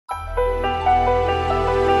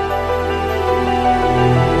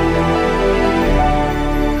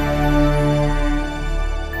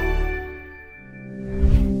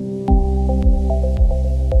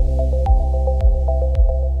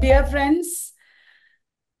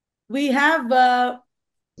we have a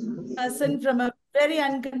person from a very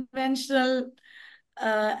unconventional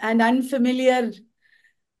and unfamiliar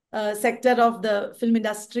sector of the film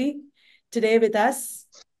industry today with us.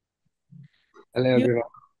 Hello,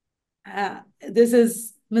 everyone. This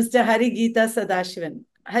is Mr. Hari Geetha Sadasivan.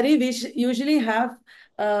 Hari, we usually have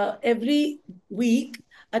every week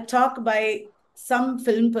a talk by some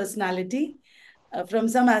film personality from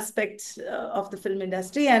some aspect of the film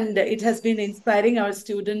industry, and it has been inspiring our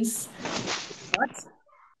students a lot.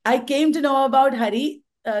 I came to know about Hari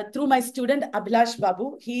through my student Abhilash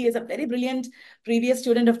Babu. He is a very brilliant previous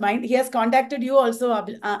student of mine. He has contacted you also,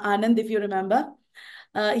 Anand, if you remember.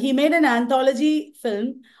 He made an anthology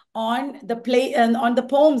film on the play and on the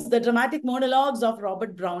poems, the dramatic monologues of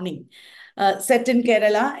Robert Browning, set in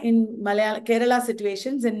Kerala, in Malayalam, Kerala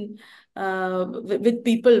situations, with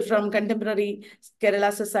people from contemporary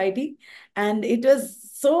Kerala society, and it was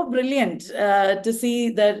so brilliant to see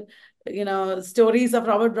that stories of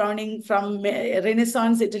Robert Browning from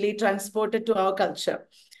Renaissance Italy transported to our culture.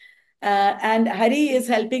 And Hari is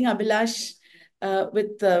helping Abhilash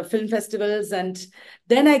with film festivals. And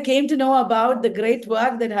then I came to know about the great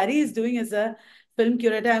work that Hari is doing as a film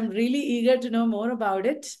curator. I'm really eager to know more about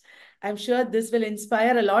it. I'm sure this will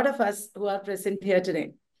inspire a lot of us who are present here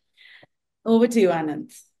today. Over to you,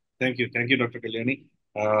 Anand. Thank you. Thank you, Dr. Kalyani.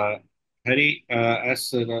 Hari,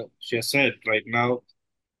 as she has said right now,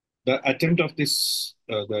 the attempt of this,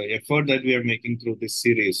 the effort that we are making through this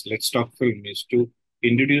series, Let's Talk Film, is to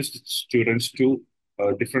introduce students to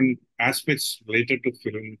different aspects related to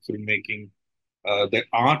filmmaking, the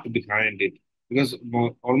art behind it. Because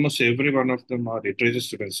almost every one of them are literature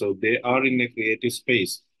students, so they are in a creative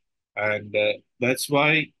space. And that's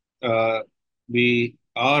why we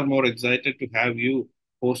are more excited to have you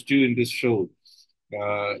host you in this show.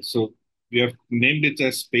 So we have named it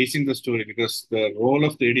as Pacing the Story because the role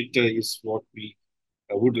of the editor is what we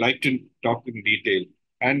would like to talk in detail.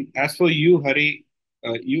 And as for you, Hari,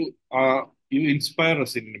 you inspire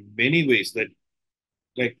us in many ways. That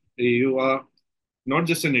like you are not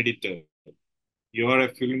just an editor, you are a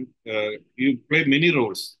film. You play many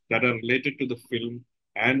roles that are related to the film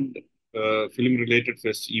and film-related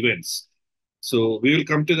events. So we will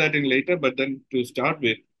come to that in later. But then to start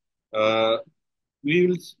with, we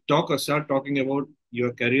will start talking about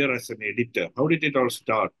your career as an editor. How did it all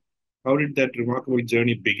start? How did that remarkable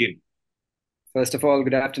journey begin? First of all,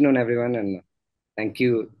 good afternoon, everyone, and thank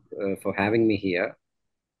you for having me here.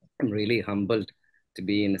 I'm really humbled to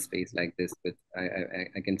be in a space like this. But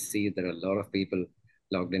I can see there are a lot of people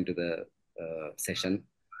logged into the session.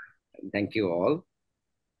 Thank you all.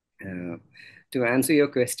 To answer your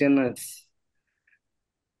question,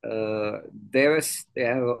 there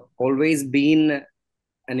have always been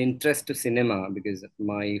an interest to cinema because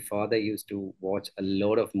my father used to watch a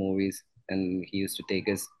lot of movies and he used to take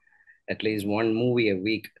us at least one movie a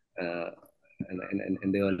week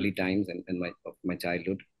in the early times of my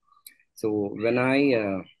childhood. So when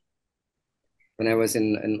I was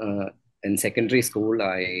in secondary school,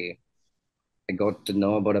 I got to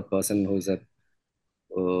know about a person who was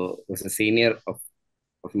a senior of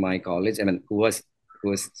my college. I mean, who was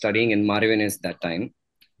studying in Marivenes that time,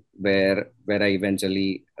 where I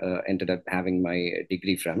eventually ended up having my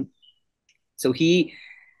degree from. So he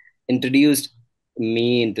introduced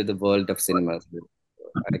me into the world of cinemas.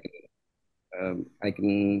 I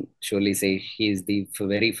can surely say he's the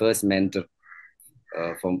very first mentor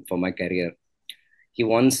for my career. He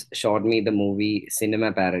once showed me the movie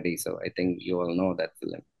Cinema Paradiso. I think you all know that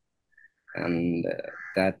film. And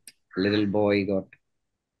that little boy got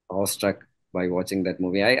awestruck by watching that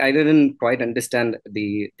movie. I didn't quite understand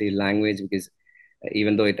the language because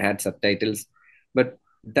even though it had subtitles, but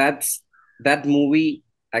that movie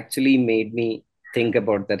actually made me think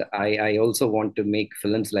about that. I also want to make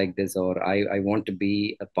films like this, or I want to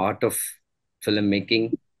be a part of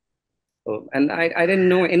filmmaking. And I didn't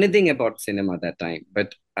know anything about cinema that time,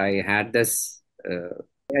 but I had this.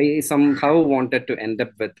 I somehow wanted to end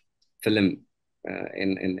up with film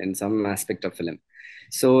in some aspect of film.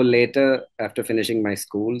 So later, after finishing my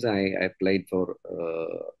schools, I applied for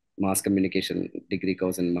mass communication degree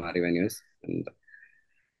course in Marivenues, and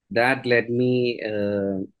that led me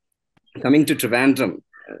coming to Trivandrum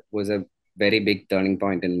was a very big turning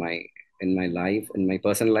point in my life, in my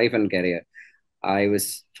personal life and career. I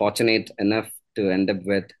was fortunate enough to end up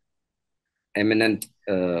with eminent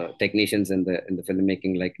technicians in the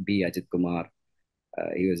filmmaking like B. Ajit Kumar.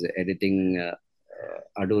 He was editing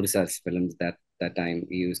Adur Sar's films that time.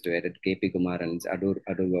 He used to edit K.P. Kumar and Adur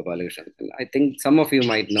Gopalakrishnan. And I think some of you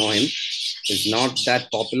might know him. He's not that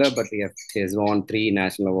popular, but he has won 3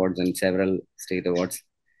 national awards and several state awards.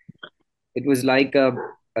 it was like a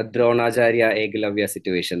Dronacharya Ekalavya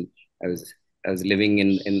situation. I was I was living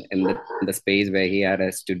in the space where he had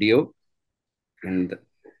a studio, and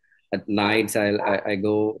at nights I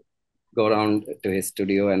go around to his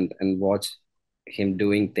studio and watch him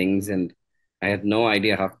doing things, and I had no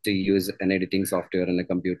idea how to use an editing software in a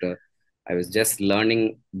computer. I was just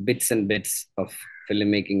learning bits and bits of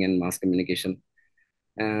filmmaking and mass communication.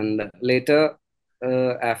 And later,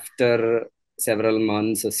 after several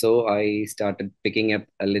months or so, I started picking up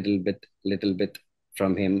a little bit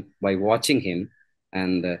from him by watching him.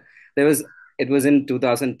 And there was it was in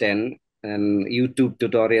 2010, and YouTube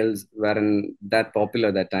tutorials weren't that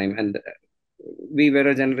popular that time. And we were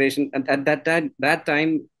a generation, and at that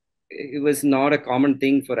time, it was not a common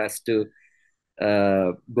thing for us to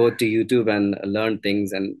go to YouTube and learn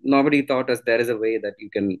things. And nobody thought us there is a way that you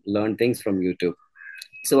can learn things from YouTube.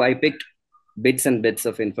 So I picked bits and bits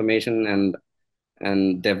of information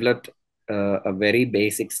and developed a very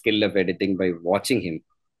basic skill of editing by watching him.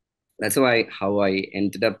 That's why how I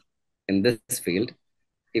ended up in this field.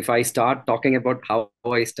 If I start talking about how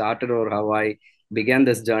I started or how I began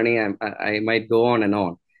this journey, I might go on and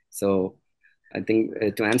on. So I think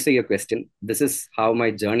to answer your question, this is how my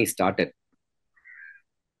journey started.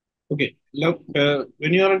 Okay, now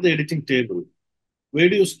when you are at the editing table, where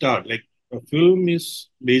do you start? Like a film is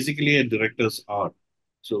basically a director's art.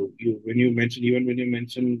 So even when you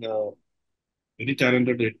mentioned very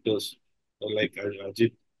talented editors like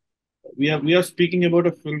Ajit, we are speaking about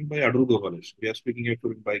a film by Adru Gopalesh. We are speaking a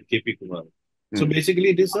film by KP Kumar. So Mm. basically,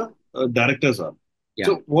 it is a director's art. Yeah.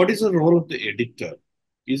 So what is the role of the editor?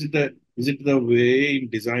 Is it the way in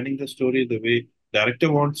designing the story, the way director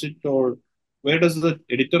wants it, or where does the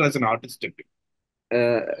editor as an artist step in?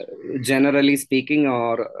 uh, Generally speaking,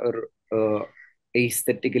 or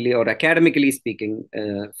aesthetically or academically speaking,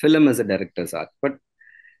 film is a director's art, but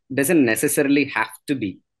doesn't necessarily have to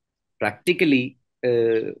be. Practically,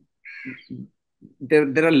 there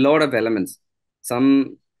are a lot of elements.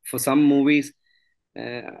 Some For some movies,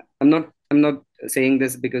 uh, I'm not saying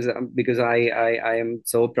this because I am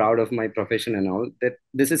so proud of my profession and all that.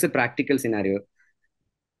 This is a practical scenario.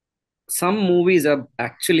 Some movies are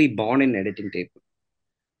actually born in editing table.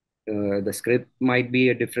 The script might be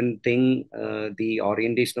a different thing. The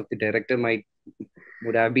orientation of the director might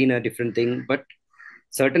would have been a different thing, but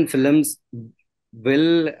certain films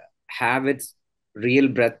will have its real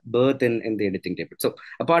birth in the editing table. So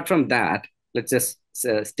apart from that, let's just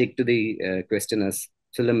stick to the question as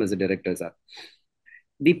film as a director's art.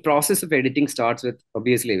 The process of editing starts with,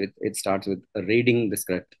 obviously, it starts with reading the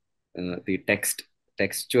script, the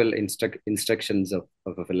textual instructions of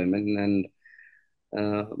a film, and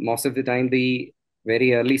most of the time the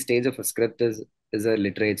very early stage of a script is a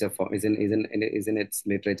literature form, is in its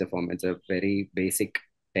literature form. It's a very basic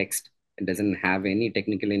text. It doesn't have any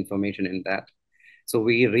technical information in that. So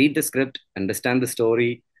we read the script, understand the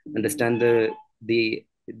story, understand the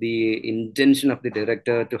the intention of the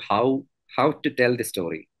director to how to tell the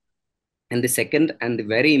story. And the second and the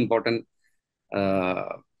very important uh,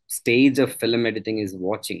 stage of film editing is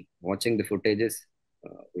watching the footages.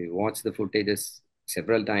 We watch the footages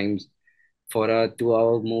several times. For a 2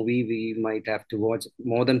 hour movie, we might have to watch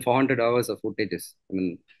more than 400 hours of footages. I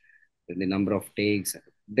mean, the number of takes.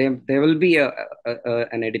 There will be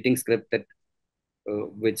an editing script that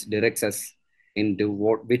which directs us into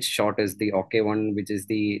which shot is the okay one, which is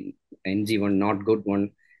the NG one, not good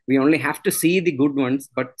one. We only have to see the good ones,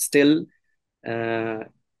 but still, uh,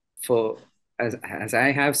 for as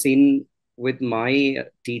I have seen with my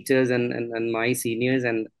teachers and my seniors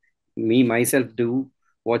and me myself do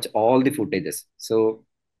watch all the footages. So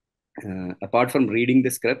apart from reading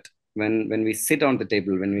the script, when we sit on the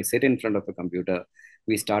table, when we sit in front of a computer,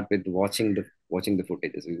 we start with watching the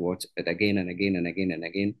footages. We watch it again and again and again and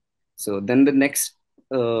again. So then the next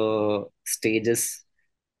stage is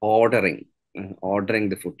ordering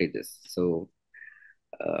the footages. So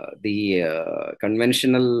the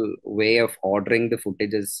conventional way of ordering the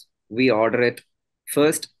footages, we order it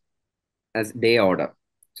first as day order.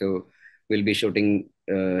 So we'll be shooting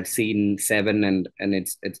scene 7, and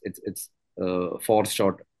it's fourth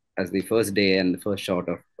shot as the first day and the first shot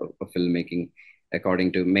of filmmaking,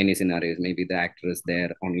 according to many scenarios. Maybe the actor is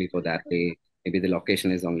there only for that day. Maybe the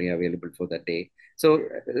location is only available for that day. So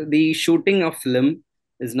the shooting of film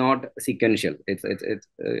is not sequential. It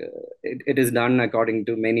is done according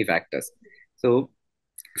to many factors. So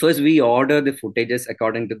first, we order the footages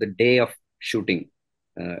according to the day of shooting.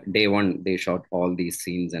 Day one, they shot all these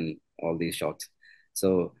scenes and all these shots.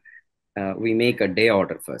 So we make a day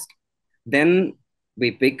order first. Then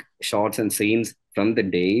we pick shots and scenes from the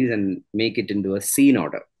days and make it into a scene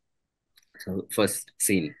order. So first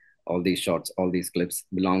scene, all these shots, all these clips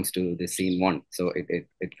belongs to the scene one. So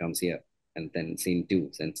it comes here, and then scene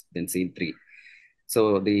two, then scene three.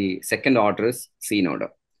 So the second order is scene order.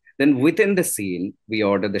 Then within the scene, we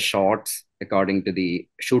order the shots according to the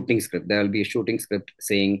shooting script. There will be a shooting script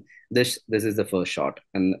saying this is the first shot,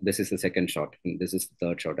 and this is the second shot, and this is the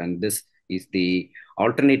third shot, and this is the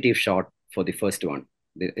alternative shot for the first one.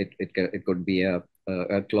 It could be a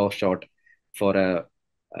close shot for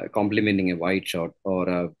complementing a wide shot, or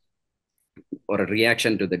a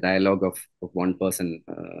reaction to the dialogue of one person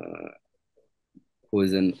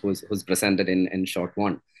who's presented in shot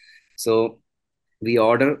one. So we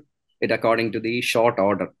order it according to the short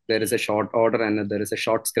order. There is a short order and there is a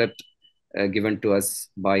short script given to us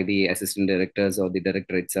by the assistant directors or the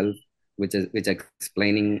director itself, which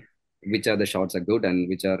explaining which are the shots are good and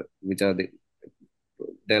which are the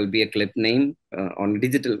there'll be a clip name on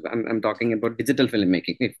digital. I'm talking about digital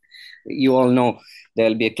filmmaking. If you all know,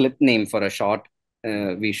 there'll be a clip name for a shot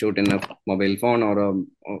we shoot in a mobile phone or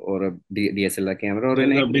a DSLR camera or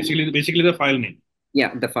Basically the file name.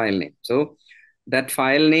 Yeah, the file name. So that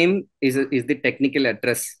file name is the technical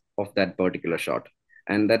address of that particular shot,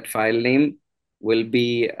 and that file name will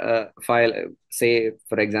be file, say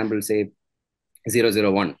for example, say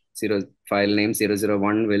 001 file name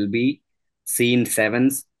 001 will be scene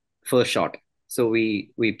 7's first shot. So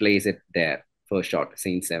we place it there, first shot,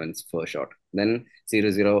 scene 7's first shot. Then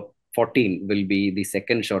 0014 will be the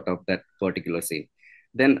second shot of that particular scene.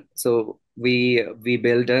 Then so we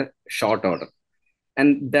build a shot order,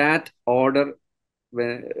 and that order,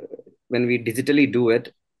 when we digitally do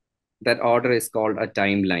it, that order is called a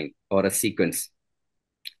timeline or a sequence.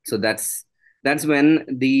 So that's when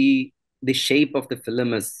the shape of the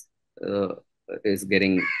film is the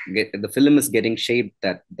film is getting shaped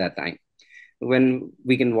that time, when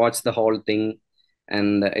we can watch the whole thing,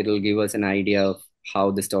 and it'll give us an idea of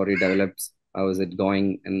how the story develops, how is it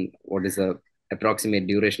going, and what is the approximate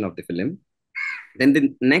duration of the film. Then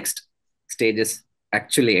the next stage is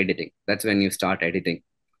actually editing. That's when you start editing.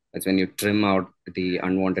 That's when you trim out the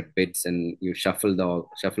unwanted bits and you shuffle all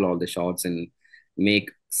the shots and make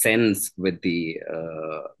sense with the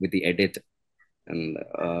edit. And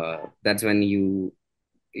that's when you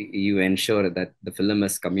ensure that the film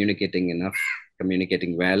is communicating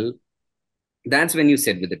well. That's when you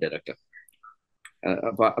sit with the director.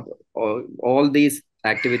 All these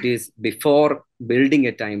activities before building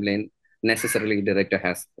a timeline, necessarily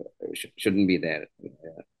director shouldn't be there.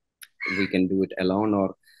 We can do it alone,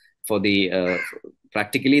 or for the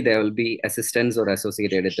practically there will be assistants or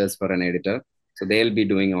associate editors for an editor, so they'll be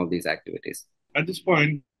doing all these activities. At this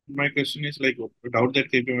point, my question is like a doubt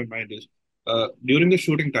that came to my mind is during the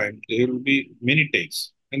shooting time there will be many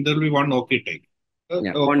takes and there will be one okay take.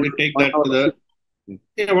 One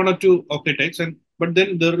or two okay takes, and but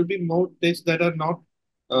then there will be more takes that are not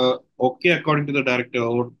okay according to the director,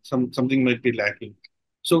 or something might be lacking.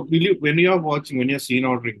 So will you, when you are watching, when you're scene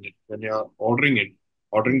ordering it, when you are ordering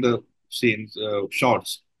the scenes,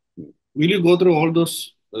 shots, will you go through all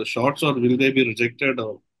those shots, or will they be rejected,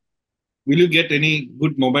 or will you get any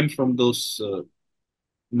good moment from those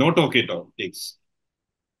not okay takes?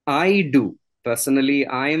 I do. Personally,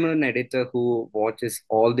 I am an editor who watches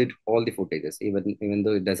all the footages, even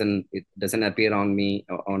though it doesn't appear on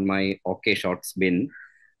my okay shots bin.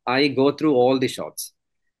 I go through all the shots.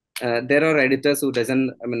 There are editors who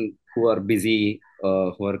are busy,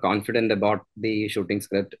 who are confident about the shooting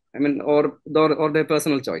script. Or their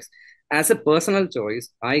personal choice. As a personal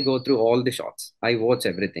choice, I go through all the shots. I watch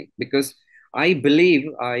everything because I believe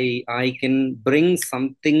I can bring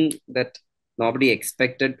something that nobody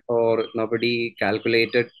expected or nobody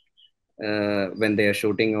calculated when they are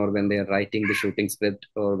shooting, or when they are writing the shooting script,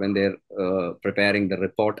 or when they're preparing the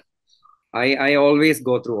report. I always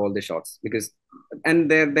go through all the shots, because and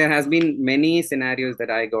there has been many scenarios that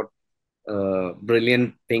I got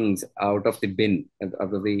brilliant things out of the bin,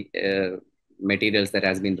 out of the materials that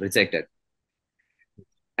has been rejected.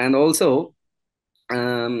 And also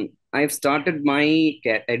I've started my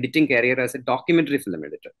editing career as a documentary film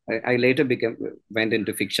editor. I later went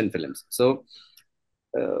into fiction films. So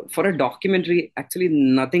for a documentary, actually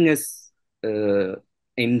nothing is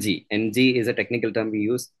NG. NG is a technical term we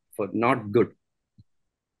use for not good.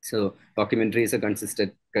 So documentaries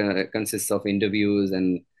consists of interviews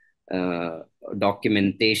and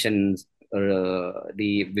documentations,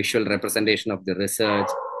 the visual representation of the research.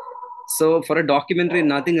 So for a documentary,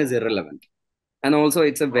 nothing is irrelevant, and also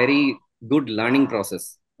it's a very good learning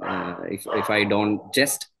process. If I don't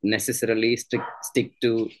just necessarily stick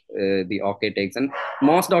to the okay takes, and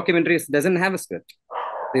most documentaries doesn't have a script.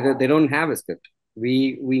 They don't have a script.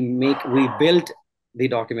 We built the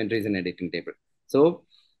documentaries and editing table. So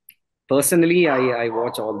personally, I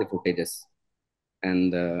watch all the footages,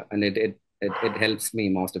 and it helps me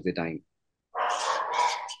most of the time.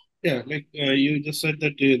 Yeah, like you just said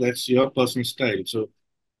that that's your personal style. So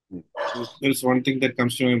Mm. there's one thing that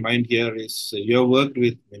comes to my mind here is you have worked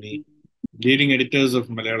with many leading editors of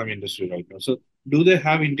Malayalam industry right now. So do they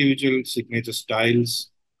have individual signature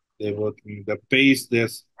styles? They work in the pace.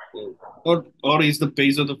 Or is the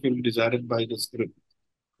pace of the film decided by the script?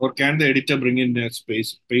 Or can the editor bring in their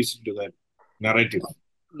pace into that narrative?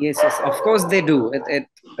 Yes, yes, of course they do.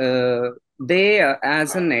 They,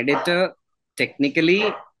 as an editor, technically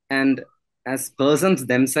and as persons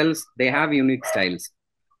themselves, they have unique styles.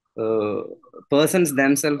 uh, Persons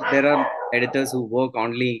themselves, there are editors who work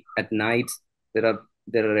only at nights. There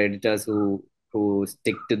are editors who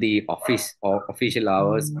stick to the office or official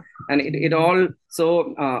hours, and it all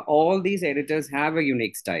so all these editors have a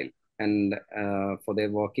unique style, and for their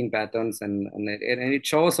working patterns, and it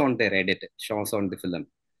shows on their edit, it shows on the film.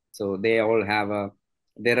 So they all have a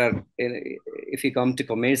there are if you come to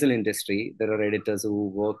commercial industry, there are editors who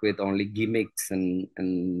work with only gimmicks, and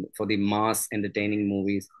for the mass entertaining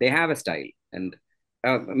movies they have a style, and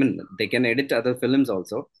I mean they can edit other films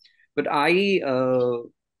also. But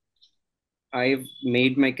I've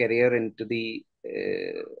made my career into the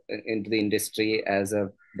industry as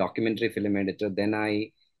a documentary film editor. Then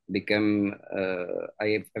I've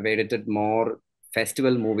edited more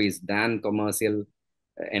festival movies than commercial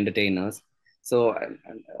entertainers. So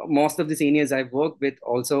most of the seniors I've worked with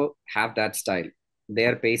also have that style.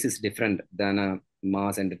 Their pace is different than a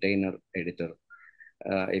mass entertainer editor.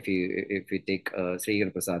 If you take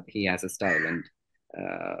Srigar Prasad, he has a style, and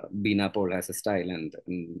Beena Paul has a style, and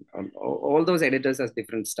all those editors has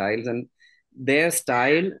different styles, and their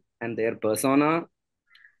style and their persona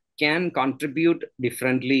can contribute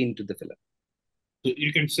differently into the film. So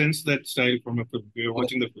you can sense that style from a film. You're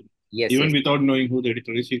watching the film. Yes, Even yes. without knowing who the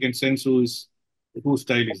editor is, you can sense whose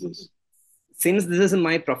style is this. Since this is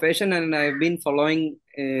my profession and I've been following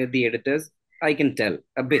the editors, I can tell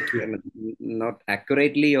a bit. Yeah, I mean, not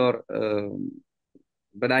accurately or,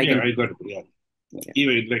 but I yeah, can. I got it. Yeah. Yeah.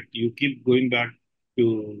 Even like you keep going back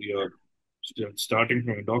to your starting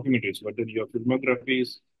from documentaries, but then your filmography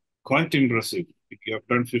is quite impressive. You have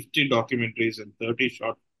done 50 documentaries and 30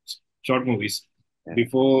 short movies Yeah.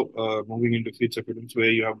 before moving into feature films,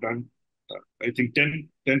 where you have done, I think,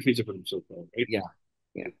 10 feature films so far, right? Yeah.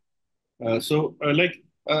 Yeah. Like,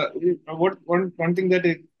 what one thing that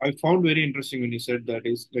I found very interesting when you said that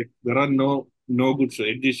is like there are no good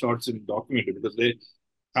edgy shots in documentary because they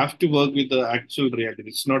have to work with the actual reality.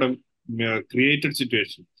 It's not a created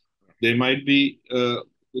situation. They might be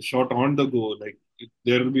shot on the go, like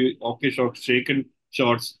there will be okay shots, shaken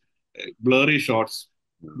shots, blurry shots,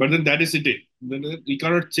 but then that is it. Then you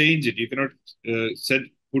cannot change it. You cannot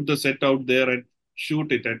put the set out there and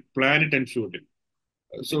shoot it and plan it and shoot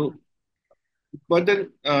it. So but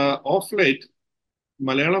then off late,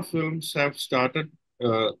 Malayalam films have started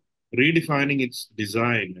uh, redefining its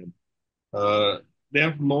design. And, they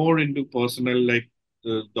have more into personal, like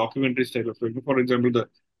documentary style of film. For example, the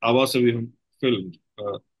Avasaviham film,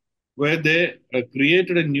 where they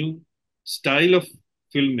created a new style of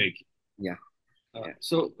filmmaking. Yeah. Yeah.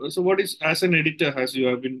 So what is, as an editor, as you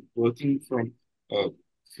have been working from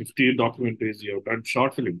 50 documentaries, you have done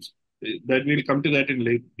short films. That we'll come to that in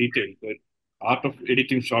late detail. The art of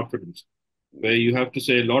editing short films, where you have to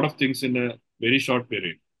say a lot of things in a very short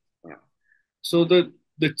period. Yeah. So the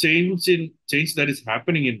change that is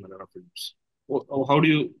happening in Malayalam films, how do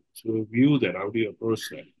you view that? How do you approach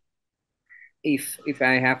that? If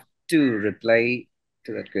I have to reply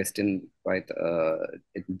to that question quite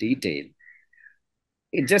in detail,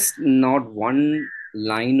 it's just not one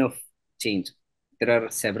line of change. There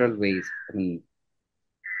are several ways. I mean,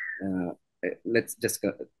 uh, let's just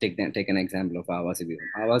take an example of Avasi Bihum.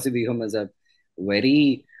 Avasi Bihum is a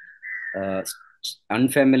very uh,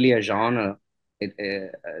 unfamiliar genre.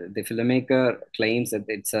 The filmmaker claims that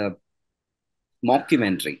it's a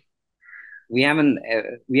mockumentary. We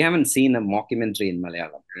haven't seen a mockumentary in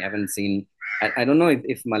Malayalam. We haven't seen. I don't know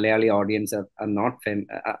if Malayali audience are not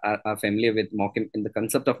are familiar with in the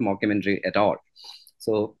concept of mockumentary at all.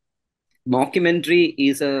 So mockumentary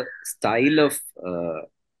is a style of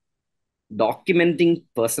documenting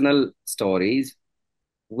personal stories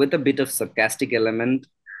with a bit of sarcastic element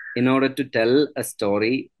in order to tell a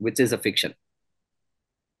story which is a fiction.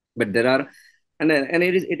 But there are and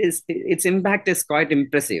its impact is quite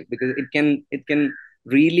impressive because it can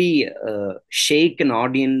really shake an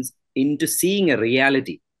audience into seeing a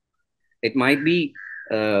reality. It might be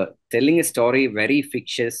telling a story very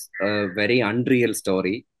fictitious, very unreal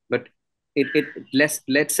story, but it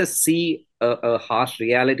lets us see a harsh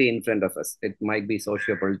reality in front of us. It might be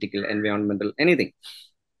socio-political, environmental, anything.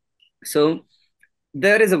 So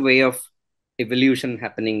there is a way of evolution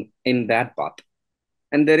happening in that part.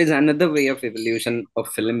 And there is another way of evolution of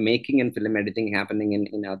film making and film editing happening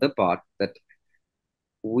in other part, that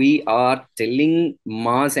we are telling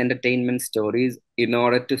mass entertainment stories in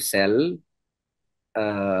order to sell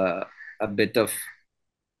a bit of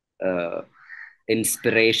uh,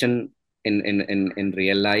 inspiration in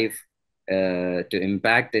real life, to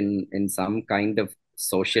impact in some kind of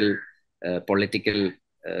social, political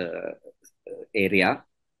area.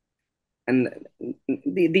 And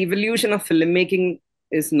the evolution of filmmaking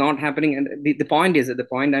is not happening. And the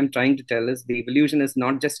point I'm trying to tell is the evolution is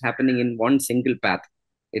not just happening in one single path.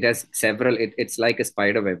 It has several, it's like a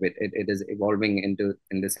spider web. It is evolving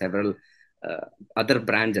into several other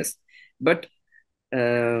branches. But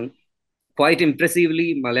uh, quite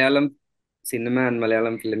impressively, Malayalam cinema and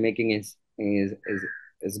Malayalam filmmaking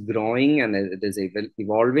is growing, and it is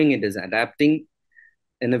evolving. It is adapting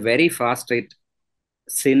in a very fast rate.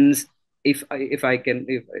 Since, if I can,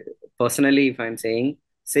 if personally, if I'm saying,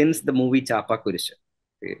 since the movie Chapa Kurisha,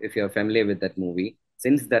 if you're familiar with that movie,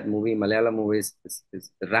 since that movie, Malayalam movies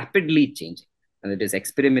is rapidly changing, and it is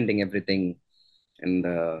experimenting everything, and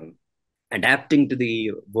adapting to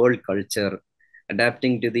the world culture,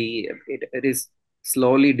 adapting to it is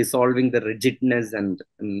slowly dissolving the rigidness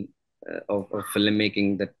of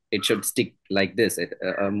filmmaking, that it should stick like this.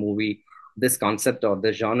 A movie, this concept or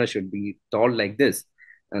the genre should be told like this,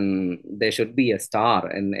 and there should be a star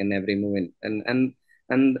in every movie.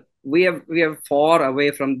 And we are far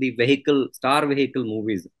away from the star vehicle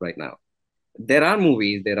movies right now. There are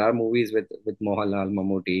movies with Mohanlal,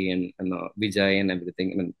 Mammootty, and Vijay and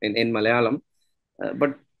everything, I mean, in Malayalam.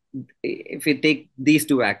 But if we take these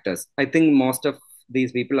two actors, I think most of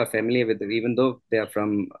these people are familiar with them, even though they are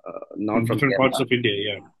from not from different parts Kerala. of India.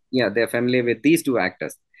 Yeah. Yeah, they're familiar with these two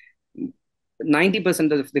actors.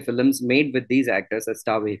 90% of the films made with these actors are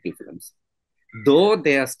star vehicle films. Though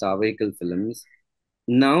they are star vehicle films,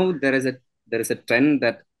 now there is a trend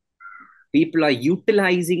that people are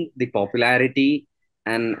utilizing the popularity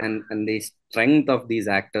and the strength of these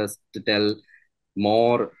actors to tell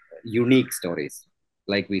more unique stories,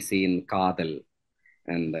 like we see in Kadal.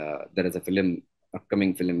 And there is a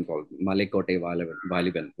upcoming film called Malekote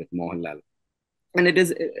Valiban with Mohanlal. And it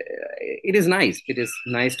is nice. It is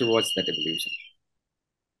nice to watch that evolution.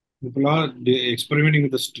 People are experimenting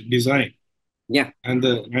with the design Yeah, and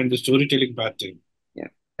the storytelling pattern. yeah.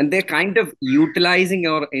 And they're kind of utilizing,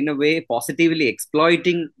 or in a way positively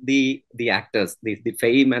exploiting the actors, the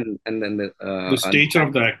fame, and then The and stature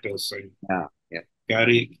of the actors. And yeah, yeah.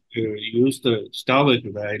 Gary used the star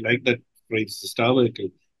vehicle. I like that phrase, the star vehicle.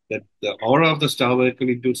 That the aura of the star vehicle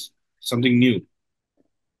into something new.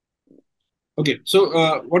 Okay, so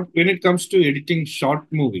what when it comes to editing short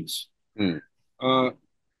movies, Hmm. uh,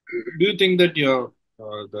 do you think that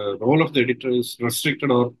the role of the editor is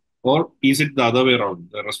restricted, or is it the other way around?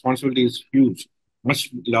 The responsibility is huge, much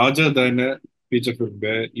larger than a feature film,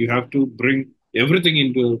 where you have to bring everything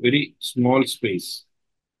into a very small space.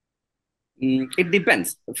 It depends.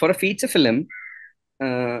 For a feature film,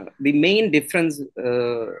 the main difference,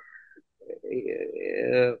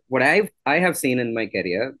 what I have seen in my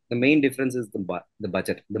career, the main difference is the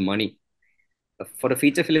budget, the money. For a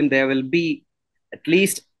feature film, there will be at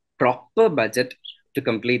least proper budget to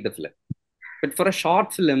complete the film. But for a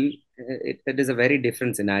short film, it is a very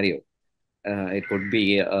different scenario. It could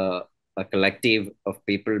be a collective of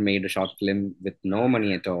people made a short film with no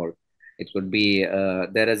money at all. It could be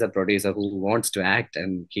there is a producer who wants to act,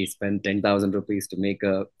 and he spent 10,000 rupees to make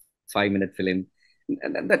a 5-minute film.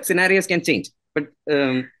 And that scenarios can change. But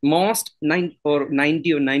most 90 or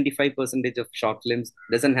 95% of short films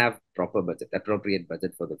doesn't have appropriate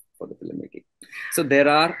budget for the filmmaking. So there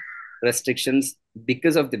are restrictions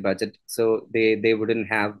because of the budget. So they wouldn't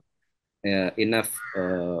have enough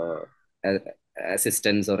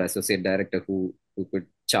assistants or associate director who could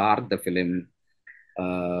chart the film,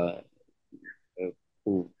 uh,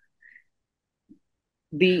 who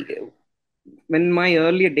the when my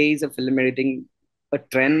earlier days of film editing, a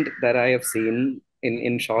trend that I have seen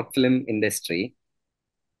in short film industry,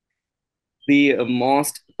 the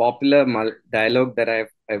most popular dialogue that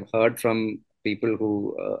I've heard from people who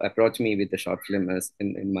approach me with the short film is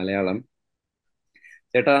in Malayalam.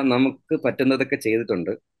 ചേട്ടാ നമുക്ക് പറ്റുന്നതൊക്കെ ചെയ്തിട്ടുണ്ട്,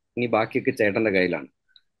 ഇനി ബാക്കിയൊക്കെ ചേട്ടന്റെ കയ്യിലാണ്.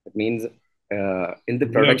 It means in the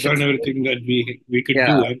We have production. done everything that we could Yeah,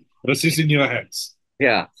 do, and rest is in your hands.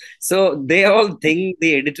 yeah. So they all think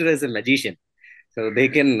the editor is a magician. so they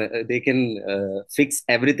can fix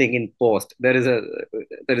everything in post. There is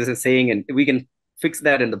a saying, and we can fix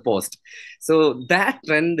that in the post. So that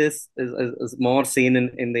trend is more seen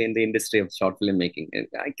in the industry of short film making. And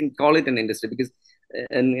I can call it an industry because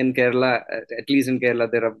in Kerala, at least in Kerala,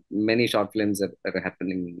 there are many short films that are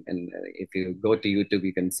happening. And if you go to YouTube,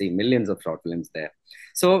 you can see millions of short films there.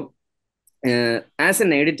 So as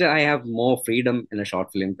an editor, I have more freedom in a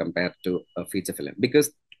short film compared to a feature film,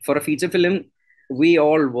 because for a feature film, we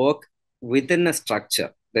all work within a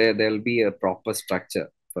structure. There'll be a proper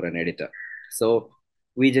structure for an editor. So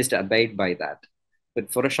we just abide by that.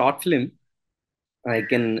 But for a short film, I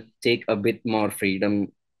can take a bit more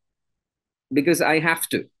freedom because I have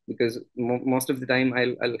to, because most of the time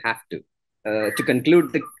I'll have to. To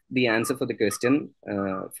conclude the answer for the question,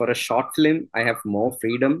 for a short film, I have more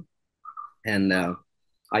freedom, and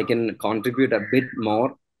I can contribute a bit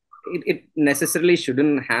more. It necessarily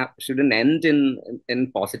shouldn't end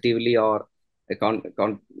in positively, or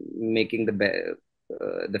making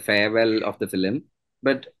the farewell of the film.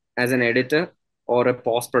 But as an editor or a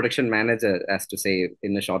post production manager, as to say,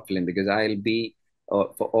 in a short film, because I'll be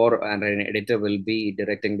and an editor will be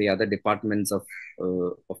directing the other departments of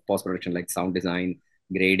post production, like sound design,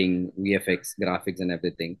 grading, VFX, graphics, and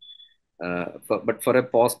everything. But for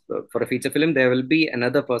a feature film, there will be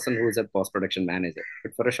another person who is a post production manager.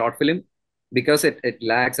 But for a short film, because it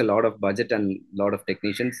lacks a lot of budget and a lot of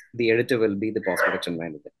technicians, the editor will be the post production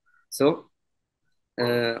manager. So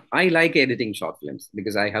I like editing short films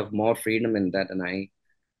because I have more freedom in that, and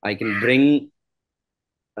I can bring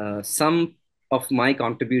some of my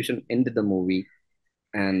contribution into the movie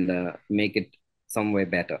and make it some way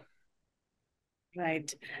better.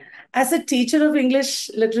 Right. As a teacher of English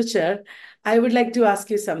literature, I would like to ask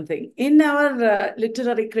you something. In our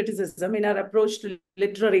literary criticism, in our approach to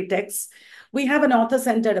literary texts, we have an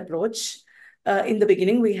author-centered approach. In the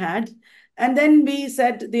beginning, we had. And then we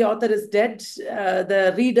said the author is dead.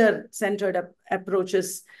 The reader-centered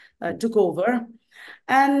approaches took over.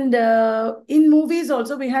 And in movies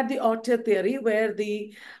also, we had the auteur theory, where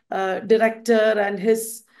the director and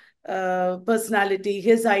his personality,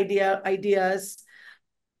 his ideas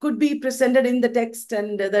could be presented in the text,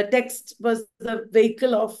 and the text was the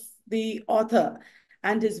vehicle of the author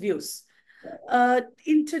and his views.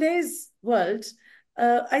 In today's world,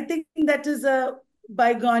 I think that is a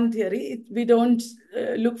bygone theory. We don't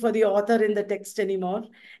look for the author in the text anymore,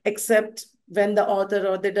 except when the author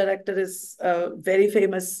or the director is a very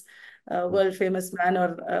famous, world famous man,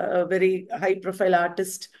 or a very high profile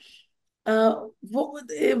artist.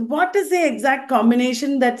 What is the exact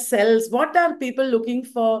combination that sells? What are people looking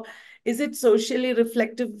for? Is it socially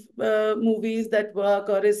reflective movies that work,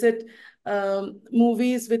 or is it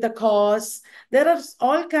movies with a cause? There are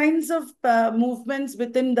all kinds of movements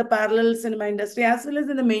within the parallel cinema industry as well as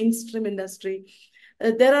in the mainstream industry.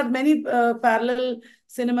 There are many parallel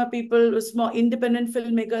cinema people, small independent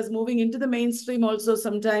filmmakers moving into the mainstream also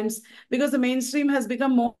sometimes, because the mainstream has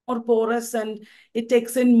become more porous and it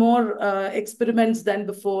takes in more experiments than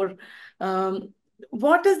before.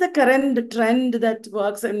 What is the current trend that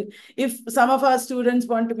works? And if some of our students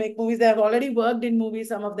want to make movies, they have already worked in movies.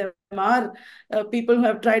 Some of them are people who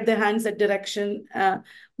have tried their hands at direction.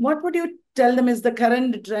 What would you tell them is the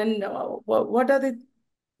current trend? What are the,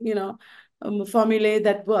 formulae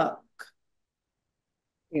that work?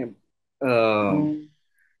 Yeah.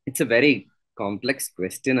 It's a very complex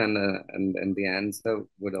question, and the answer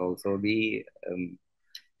would also be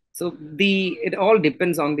so it all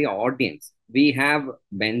depends on the audience. We have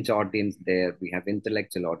bench audience there, we have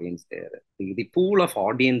intellectual audience there. The pool of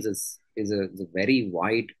audience is a very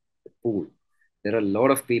wide pool. There are a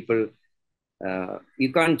lot of people.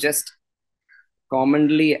 You can't just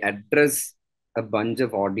commonly address a bunch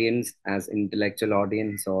of audience as intellectual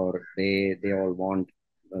audience, or they all want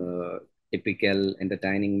typical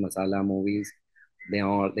entertaining masala movies. They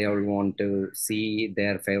all want to see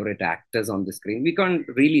their favorite actors on the screen. We can't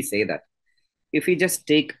really say that. If we just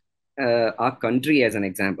take our country as an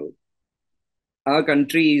example, our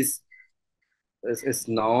country is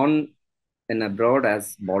known in abroad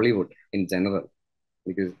as Bollywood in general,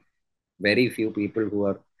 because very few people who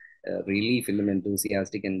are really film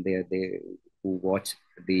enthusiastic, and they who watch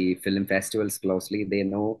the film festivals closely, they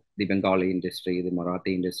know the Bengali industry, the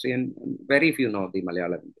Marathi industry, and very few know the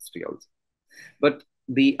Malayalam industry also. But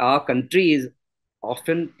our country is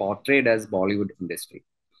often portrayed as Bollywood industry.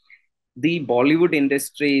 The Bollywood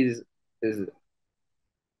industry is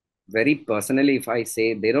very personally, if I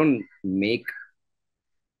say, they don't make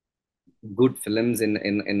good films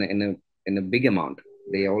in a big amount.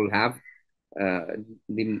 They all have uh,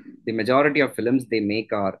 the majority of films they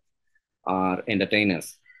make are are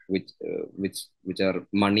entertainers, which are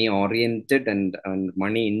money oriented and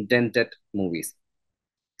money intended movies.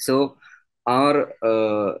 So our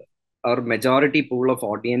our majority pool of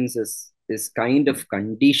audience is kind of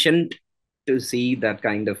conditioned to see that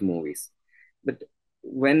kind of movies. But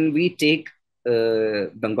when we take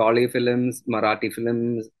Bengali films, Marathi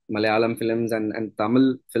films, Malayalam films, and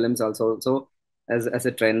Tamil films also as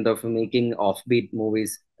a trend of making offbeat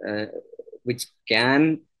movies, which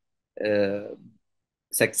can uh,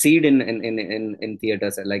 succeed in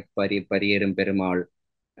theaters like Pariyerum Perumal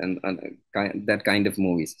and that kind of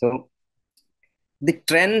movies. So the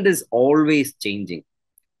trend is always changing,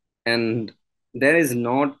 and there is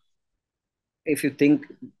not, if you think,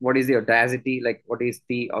 what is the audacity, like what is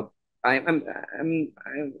the I'm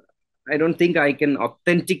I don't think I can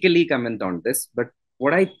authentically comment on this, but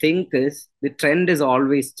what I think is the trend is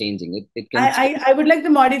always changing. It can change. I would like to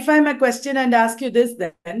modify my question and ask you this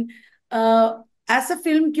then. As a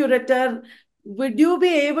film curator, would you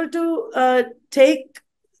be able to take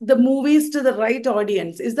the movies to the right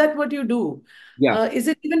audience? Is that what you do? Yeah. Is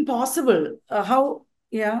it even possible?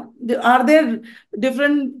 Yeah, are there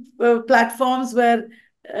different platforms where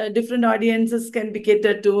different audiences can be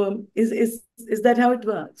catered to? Is that how it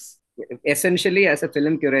works? Essentially, as a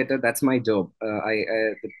film curator, that's my job.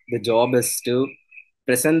 The job is to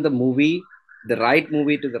present the movie, the right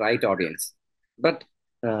movie to the right audience. But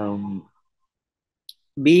um,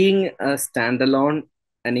 being a standalone,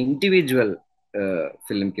 an individual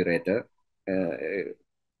film curator, uh,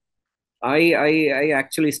 I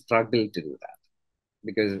actually struggle to do that,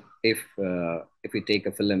 because if we take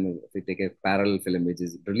a film, if we take a parallel film which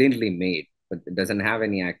is brilliantly made, but it doesn't have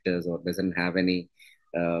any actors or doesn't have any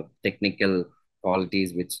technical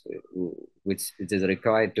qualities which is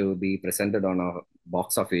required to be presented on a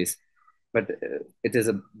box office, but it is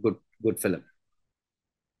a good film.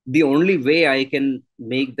 The only way I can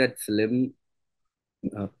make that film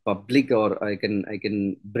public, or I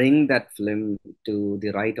can bring that film to the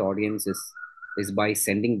right audience is by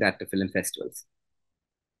sending that to film festivals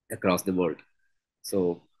across the world.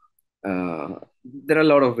 So uh, there are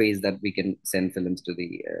a lot of ways that we can send films to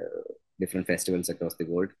the different festivals across the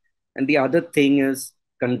world. And the other thing is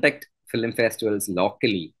conduct film festivals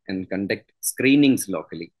locally and conduct screenings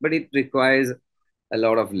locally. But it requires a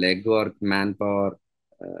lot of legwork, manpower,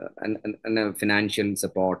 and a financial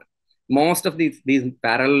support. Most of these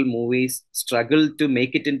parallel movies struggle to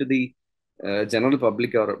make it into the general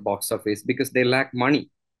public or box office because they lack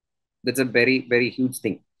money. That's a very huge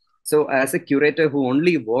thing. So as a curator who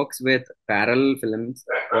only works with parallel films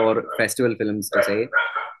or festival films, to say,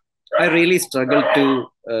 I really struggle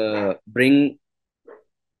to bring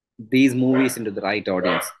these movies into the right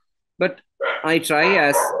audience. But I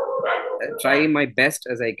try my best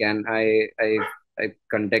as I can. I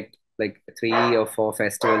conduct like 3 or 4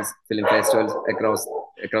 festivals, film festivals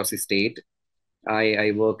across the state.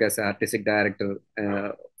 I work as an artistic director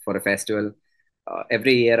for a festival.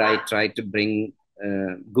 Every year I try to bring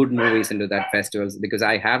good movies into that festivals because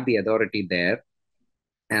I have the authority there.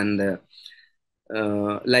 And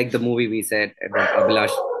like the movie we said about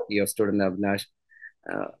Abhilash, your student Abhilash,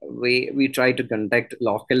 we try to conduct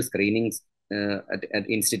local screenings at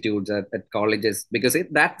institutes, at colleges, because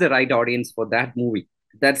that's the right audience for that movie.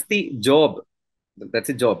 That's the job. That's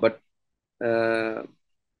a job. But uh,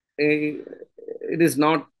 it is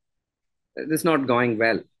not, it is not going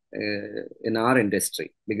well in our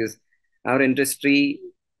industry, because our industry,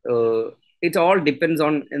 uh, it all depends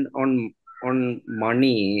on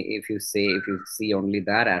money. If you say, if you see only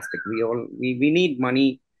that aspect, we need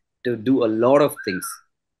money to do a lot of things.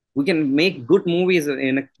 We can make good movies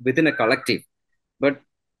within a collective, but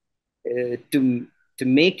to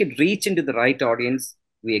make it reach into the right audience,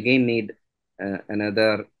 we again need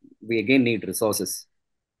another we again need resources.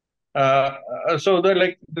 Uh, so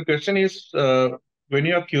the question is, when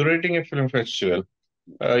you are curating a film festival,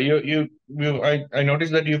 I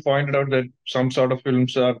noticed that you pointed out that some sort of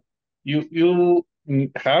films are you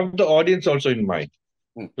have the audience also in mind.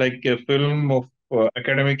 Hmm. Like a film of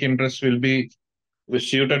academic interest will be was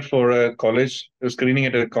suited for a college a screening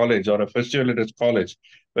at a college or a festival at a college,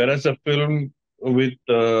 whereas a film with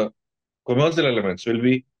commercial elements will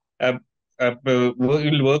be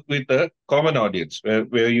will work with a common audience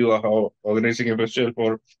where you are organizing a festival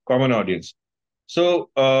for common audience. So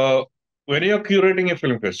when you're curating a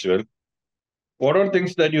film festival, what are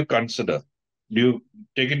things that you consider? Do you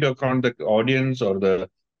take into account the audience or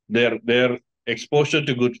their exposure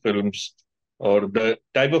to good films or the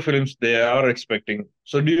type of films they are expecting?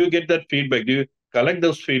 So do you get that feedback? Do you collect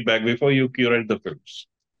those feedback before you curate the films?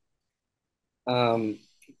 um,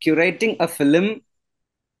 Curating a film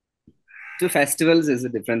to festivals is a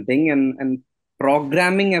different thing, and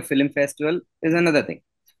programming a film festival is another thing.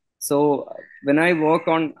 So when I work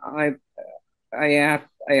on, I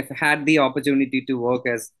have had the opportunity to work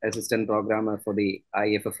as assistant programmer for the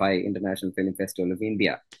IFFI International Film Festival of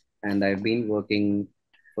India, and I've been working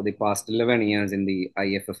for the past 11 years in the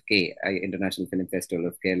IFFK, International Film Festival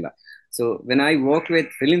of Kerala. So when I work with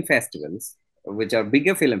film festivals, which are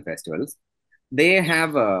bigger film festivals, they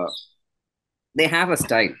have a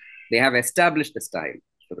style. They have established a style.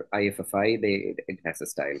 For IFFI, it has a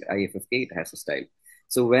style. IFFK, it has a style.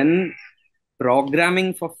 So when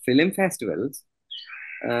programming for film festivals,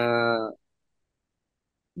 uh,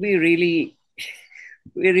 we really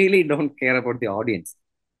we really don't care about the audience.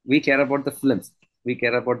 We care about the films. We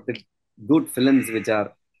care about the good films which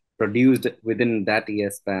are produced within that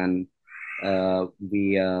year span. Uh,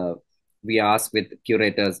 we uh, we ask with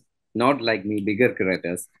curators, not like me, bigger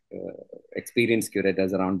curators, experienced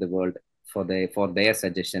curators around the world for their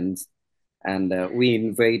suggestions, and we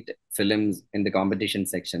invite films in the competition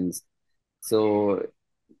sections. So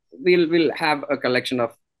we'll have a collection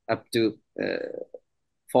of up to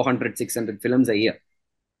 400 600 films a year,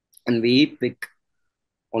 and we pick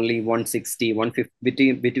only 160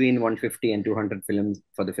 150 between 150 and 200 films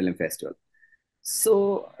for the film festival.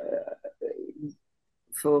 So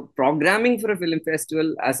for programming for a film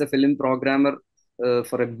festival, as a film programmer,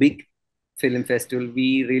 for a big film festival,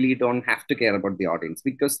 we really don't have to care about the audience,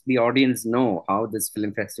 because the audience know how this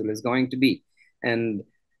film festival is going to be, and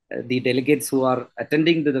the delegates who are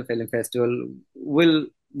attending to the film festival will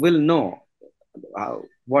know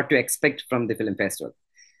what to expect from the film festival.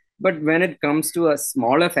 But when it comes to a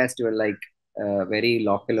smaller festival, like very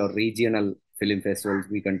local or regional film festivals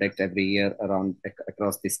we conduct every year around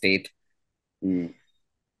across the state, mm,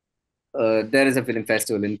 there is a film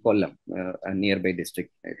festival in Kollam, a nearby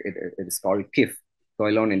district. It is called KIF,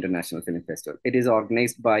 Koilon International Film Festival. It is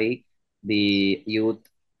organized by the Youth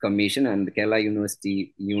Commission and the Kerala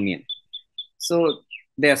University Union. So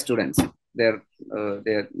they are students. The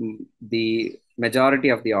majority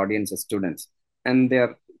of the audience is students, and they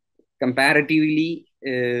are comparatively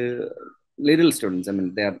little students. I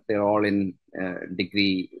mean, they're all in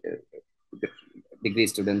degree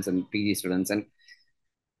students and PG students, and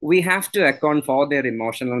we have to account for their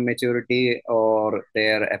emotional maturity or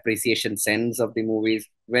their appreciation sense of the movies.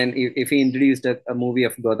 When if we introduced a movie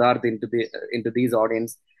of Godard into these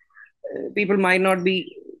audience, people might not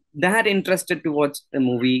be that interested to watch a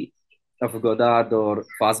movie of Godard or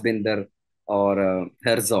Fassbinder or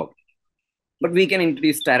Herzog, but we can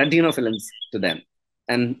introduce Tarantino films to them,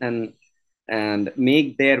 and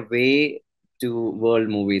make their way to world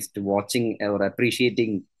movies, to watching or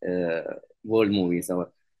appreciating world movies,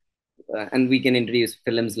 or and we can introduce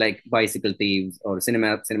films like Bicycle Thieves or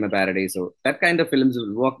Cinema Paradise, or that kind of films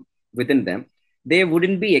will work within them. They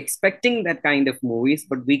wouldn't be expecting that kind of movies,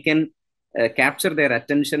 but we can capture their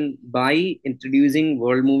attention by introducing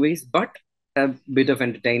world movies, but a bit of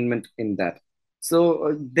entertainment in that.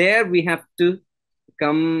 So there we have to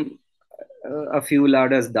come a few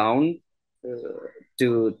ladders down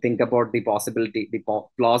to think about the possibility, the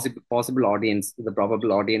possible audience, the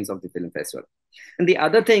probable audience of the film festival. And the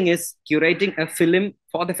other thing is curating a film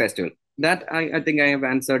for the festival. That I think I have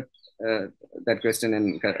answered that question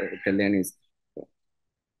in Kalyani's.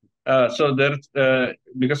 So there's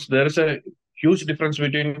because there is a huge difference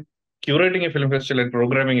between curating a film festival and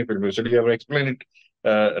programming a film festival. You have explained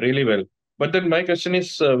it really well. But then my question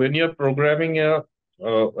is, when you're programming a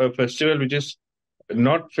festival which is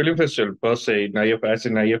not film festival per se, in as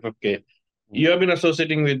in IFFK, you have been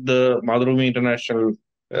associating with the Madhurumi International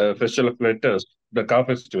Festival of Letters, the car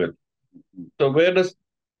festival. So where does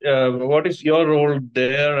what is your role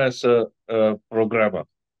there as a programmer?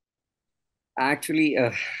 Actually,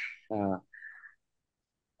 uh,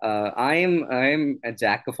 I am a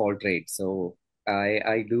jack of all trades. So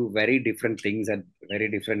I do very different things at very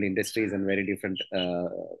different industries and very different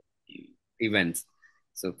events.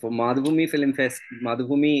 So for Madhubhumi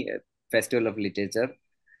Festival of Literature,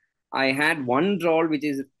 I had one role which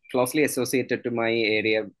is closely associated to my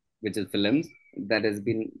area, which is films. That has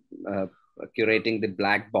been curating the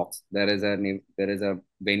Black Box. There is a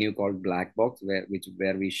venue called Black Box where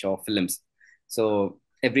we show films. So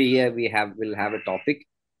every year we'll have a topic.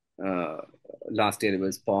 Uh, Last year it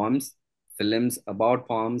was poems, films about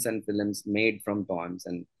poems, and films made from poems,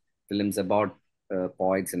 and films about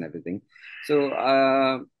poets and everything.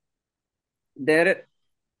 So there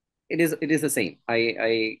it is the same.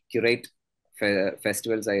 I curate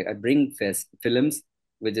festivals. I bring films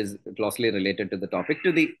which is closely related to the topic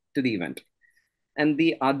to the event. And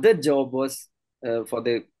the other job was for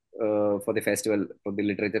the for the festival, for the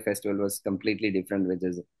literature festival, was completely different, which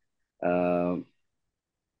is uh,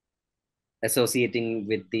 associating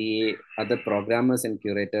with the other programmers and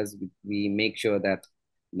curators. We make sure that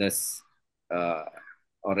this uh,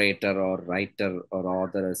 orator or writer or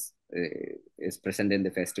author is present in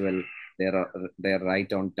the festival. They're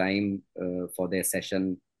right on time for their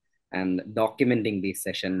session, and documenting these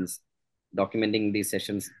sessions both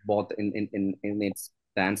in its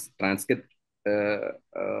transcript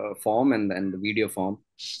form and the video form.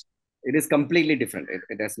 It is completely different.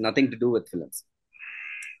 It has nothing to do with films.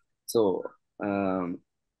 So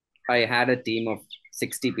I had a team of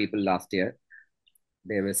 60 people last year.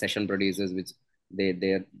 They were session producers, which they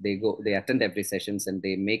attend every sessions and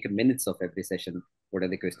they make minutes of every session. What are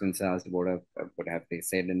the questions asked? What have they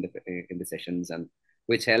said in the sessions, and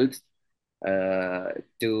which helps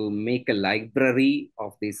to make a library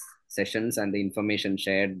of these sessions and the information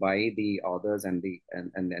shared by the authors and the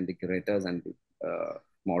curators and the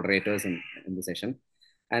moderators in the session.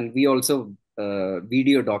 And we also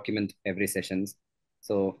video document every sessions.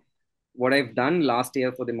 So what I've done last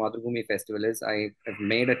year for the Madhubhumi festival is I have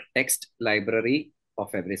made a text library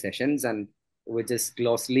of every sessions, and which is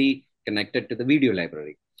closely connected to the video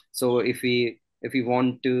library. So if we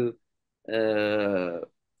want to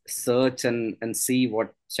search and see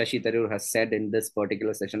what Shashi Tharoor has said in this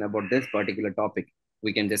particular session about this particular topic,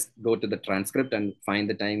 we can just go to the transcript and find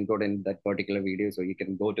the time code in that particular video. So you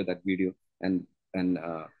can go to that video and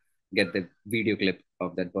get the video clip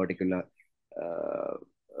of that particular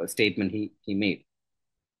statement he made.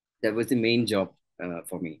 That was the main job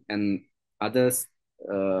for me. And others,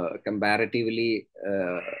 comparatively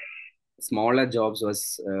smaller jobs,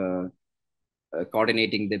 was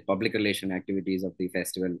coordinating the public relation activities of the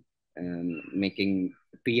festival and making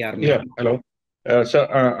PR. Yeah, hello. So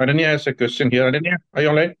Ananya has a question here. Ananya, are you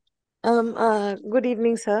online? Good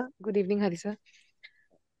evening, sir. Good evening, Hari sir.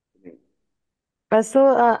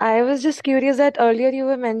 I was just curious that earlier you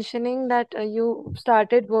were mentioning that you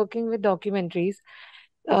started working with documentaries.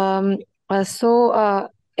 Um, uh, so, uh,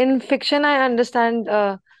 in fiction, I understand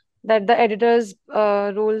that the editor's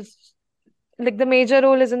roles, like the major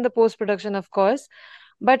role, is in the post production, of course.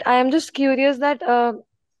 But I am just curious that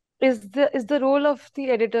is the role of the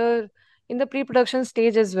editor in the pre production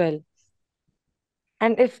stage as well?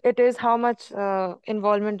 And if it is, how much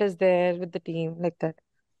involvement is there with the team like that?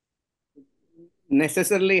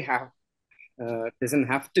 Necessarily doesn't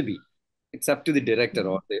have to be. It's up to the director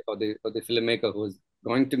Mhm. or the filmmaker who's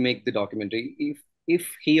going to make the documentary. If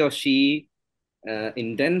he or she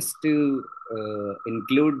intends to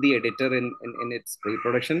include the editor in its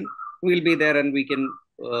pre-production, we'll be there, and we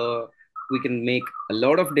can make a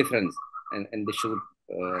lot of difference in the shoot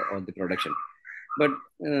or the production. But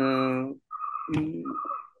it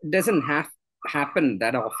doesn't happen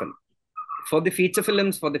that often. For the feature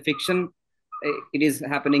films, for the fiction, it is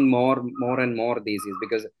happening more and more these days,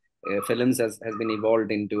 because films has been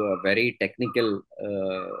evolved into a very technical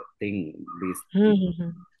thing these.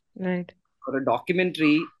 Mhm. Right. For a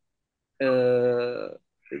documentary, uh,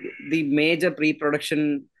 the major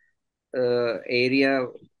pre-production area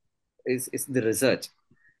is the research.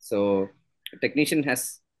 So technician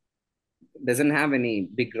doesn't have any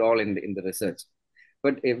big role in the research.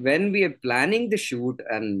 But when we are planning the shoot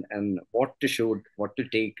and what to shoot, what to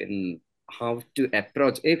take, and how to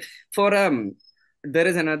approach, if for there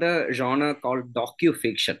is another genre called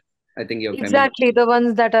docu-fiction. I think you're familiar. Exactly, the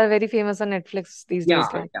ones that are very famous on Netflix these Yeah,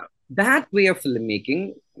 days, right? yeah. That way of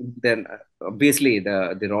filmmaking, then obviously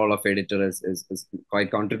the role of editor is quite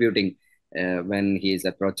contributing when he is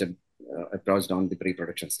approached on the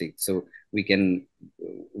pre-production stage. So we can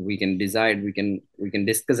decide, we can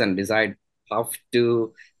discuss and decide how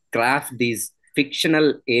to craft these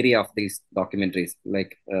fictional area of these documentaries,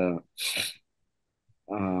 like uh,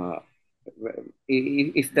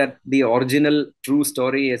 if that the original true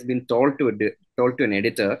story has been told to an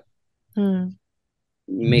editor, Hmm.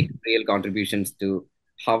 make real contributions to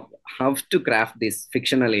how to craft this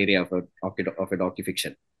fictional area of a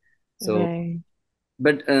docu-fiction. So, Right.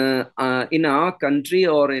 but in our country,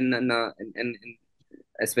 or in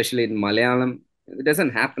especially in Malayalam, it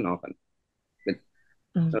doesn't happen often. But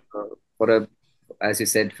Mm. for a, as you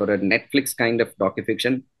said, for a Netflix kind of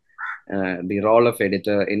docu-fiction, the role of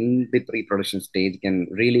editor in the pre-production stage can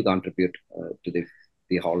really contribute to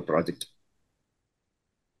the whole project.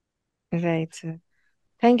 Right, sir.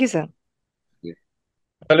 Thank you, sir. Yeah.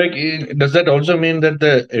 Like, does that also mean that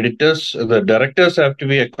the directors have to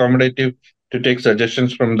be accommodative to take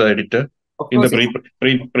suggestions from the editor Of in the course, yes. Of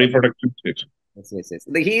course. pre-production stage? Yes, yes,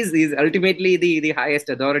 yes. He's ultimately the highest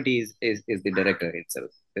authority is the director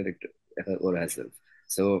himself, director or herself.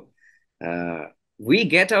 So we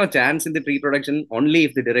get our chance in the pre-production only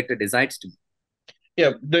if the director decides to.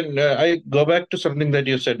 Yeah, then I go back to something that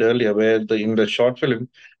you said earlier, where in the short film,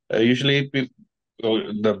 usually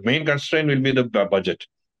the main constraint will be the budget.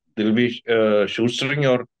 There will be shoestring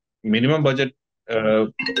or minimum budget uh,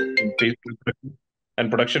 pre-production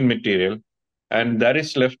and production material, and that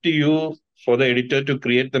is left to you for the editor to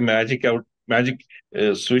create the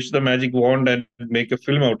switch the magic wand and make a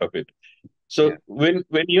film out of it. Yeah. So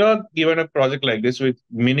when you are given a project like this with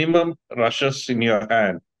minimum rushes in your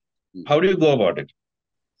hand, how do you go about it?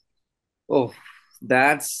 Oh,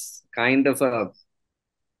 that's kind of a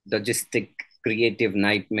logistic creative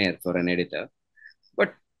nightmare for an editor.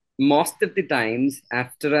 But most of the times,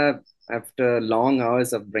 after long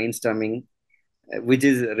hours of brainstorming, which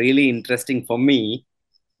is really interesting for me,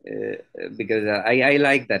 because I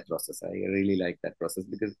like that process. I really like that process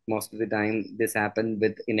because most of the time this happened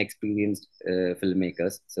with inexperienced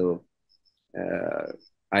filmmakers. So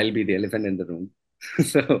I'll be the elephant in the room.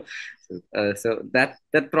 So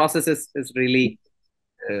that process is really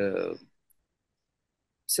uh,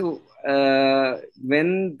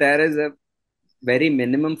 when there is a very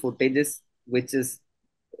minimum footages, which is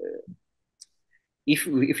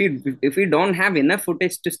if we don't have enough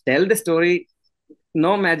footage to tell the story,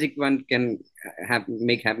 no magic one can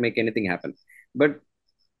make anything happen. But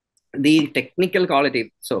the technical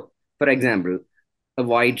quality, so for example, a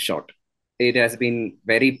wide shot, it has been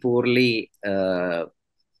very poorly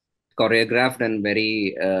choreographed and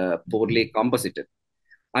very poorly composited.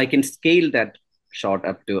 I can scale that shot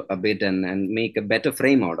up to a bit and make a better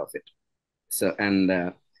frame out of it. So and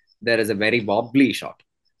there is a very wobbly shot,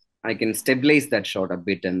 I can stabilize that shot a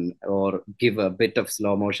bit and or give a bit of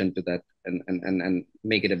slow motion to that and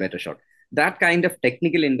make it a better shot. That kind of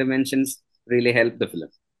technical interventions really help the film.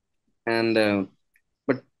 And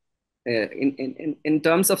but in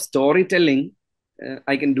terms of storytelling,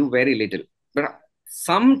 I can do very little. But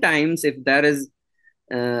sometimes if there is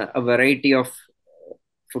a variety of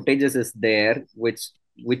footages is there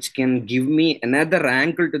which can give me another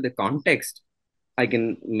angle to the context, I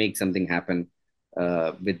can make something happen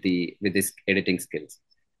with this editing skills.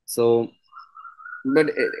 So, but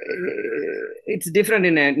it's different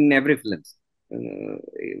in every film.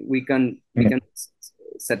 We can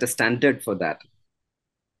set a standard for that.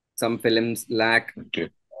 Some films lack Okay.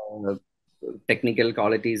 technical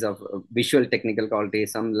qualities of visual technical quality.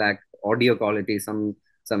 Some lack audio quality. Some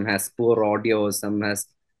has poor audio. Some has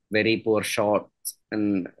very poor shots,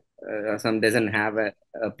 and some doesn't have a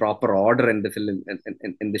proper order in the film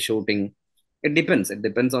in the shooting. It depends. It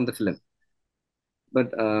depends on the film.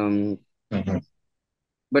 But Mhm.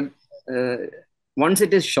 but uh, once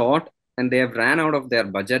it is shot and they have ran out of their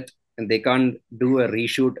budget and they can't do a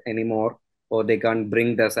reshoot anymore, or they can't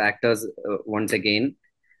bring those actors once again,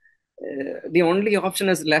 the only option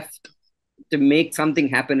is left to make something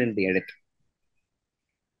happen in the edit,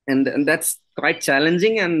 and that's quite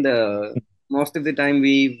challenging. And most of the time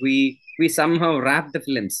we somehow wrap the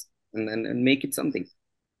films and make it something.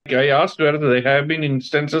 I asked whether there have been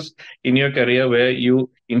instances in your career where you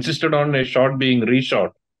insisted on a shot being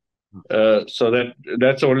reshot, so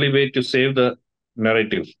that's the only way to save the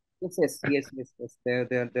narrative. Yes.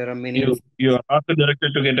 There are many You asked the director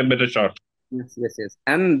to get a better shot. yes.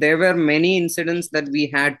 And there were many incidents that we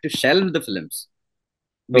had to shelve the films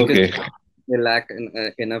because Okay. they lack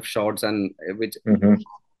enough shots, and which Mhm.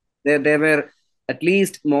 there were at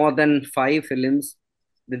least more than 5 films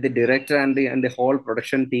that the director and the whole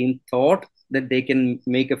production team thought that they can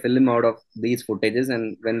make a film out of these footages.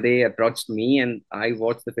 And when they approached me and I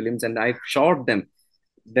watched the films and I shot them,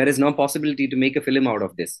 there is no possibility to make a film out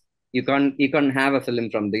of this. You can't have a film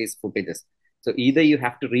from these footages. So either you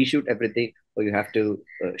have to reshoot everything or you have to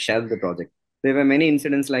shelve the project. There were many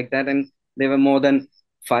incidents like that, and there were more than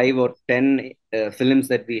 5 or 10 films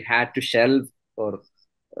that we had to shelve or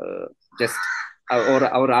uh, just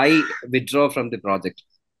or I withdraw from the project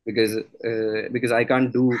because I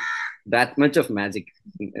can't do that much of magic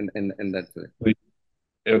in that film.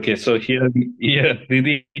 Okay, so here,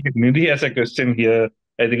 Nidhi has a question here.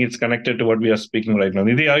 I think it's connected to what we are speaking right now.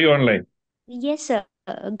 Nidhi, are you online? Yes, sir.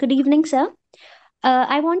 Good evening, sir.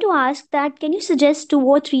 I want to ask that can you suggest 2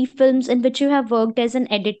 or 3 films in which you have worked as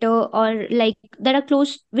an editor or like that are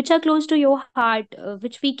close, which are close to your heart,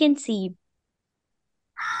 which we can see?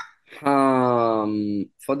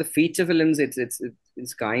 For the feature films,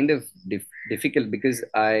 it's kind of difficult because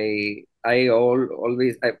the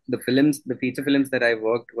feature films that I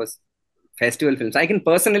worked was festival films. I can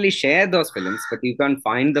personally share those films, but you can't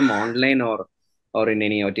find them online or in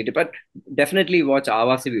any OTT. But definitely watch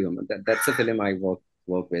Avasi Vyoma. That's a film I worked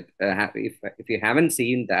work with. If you haven't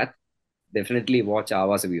seen that, definitely watch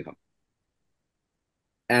Avasa Vyuham.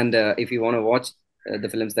 And if you want to watch the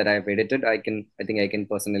films that I've edited, I think I can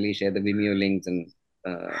personally share the Vimeo links and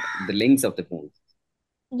uh, the links of the movie.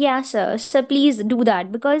 Yeah, sir. So please do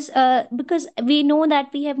that, because we know that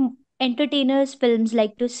we have entertainers films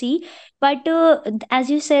like to see, but as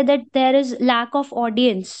you said that there is lack of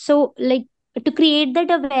audience. So like, to create that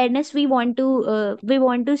awareness, we want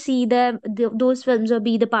to see those films or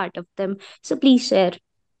be the part of them. So please share.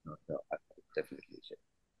 So I'll definitely share.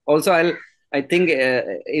 Also, I think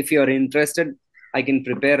if you're interested, I can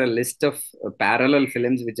prepare a list of parallel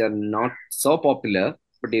films which are not so popular,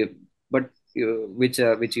 but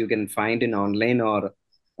which you can find in online, or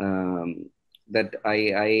um, that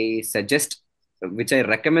I suggest, which I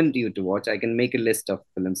recommend you to watch. I can make a list of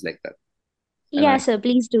films like that, and Yeah, sir.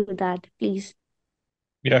 Please do that. Please.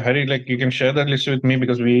 Yeah, Harry, like you can share that list with me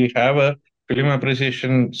because we have a film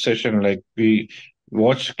appreciation session. Like we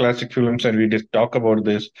watch classic films and we just talk about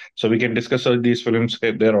this, so we can discuss all these films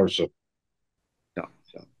there also. sure,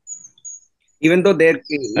 sure. Even though there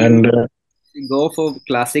And go for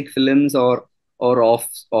classic films or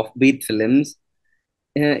offbeat films,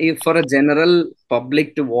 if for a general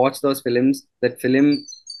public to watch those films, that film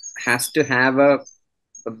has to have a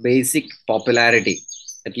basic popularity,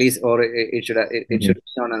 at least, or it Mhm. should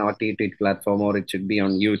be on an OTT platform, or it should be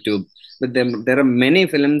on YouTube. But there are many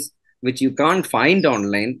films which you can't find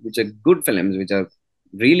online, which are good films, which are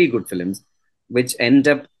really good films, which end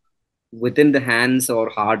up within the hands or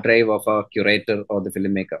hard drive of a curator or the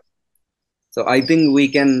filmmaker. So I think we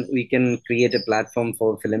can create a platform for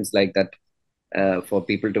films like that, for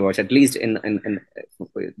people to watch, at least in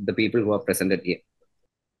the people who are presented here.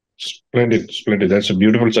 Splendid, splendid. That's a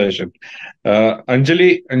beautiful suggestion.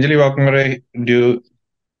 Anjali Wakamare,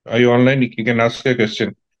 are you online? You can ask a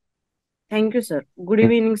question. Thank you, sir. Good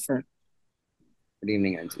evening, sir. Good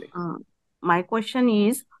evening, Anjali. My question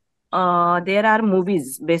is, there are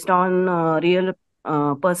movies based on real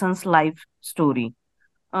person's life story.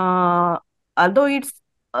 Uh, Although it's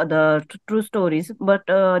true stories, but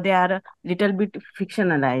they are a little bit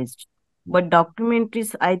fictionalized. But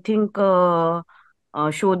documentaries, I think,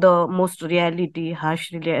 show the most reality,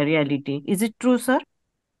 harsh reality. Is it true, sir?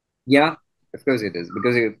 Yeah, of course it is,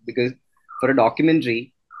 because for a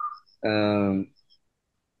documentary, um,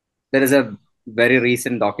 there is a very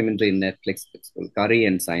recent documentary in Netflix. It's called Curry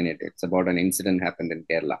and Sign It. It's about an incident happened in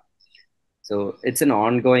Kerala. So it's an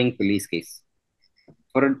ongoing police case.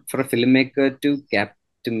 For a filmmaker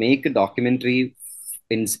to make a documentary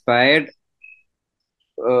inspired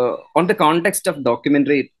on the context of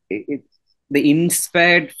documentary, the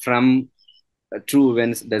inspired from true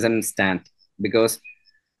events doesn't stand, because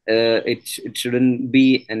it shouldn't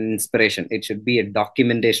be an inspiration. It should be a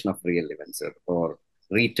documentation of real events, or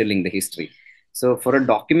retelling the history. So for a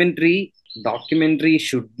documentary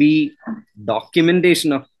should be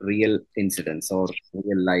documentation of real incidents or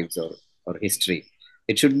real lives, or history.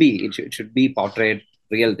 It should be portrayed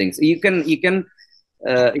real things. You can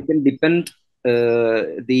depend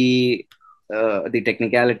the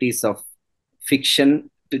technicalities of fiction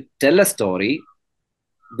to tell a story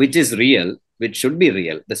which is real, which should be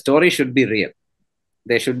real. The story should be real.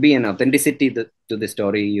 There should be an authenticity to the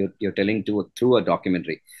story you're telling through a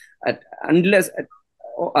documentary. Unless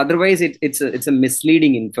otherwise, it's a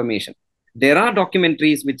misleading information. There are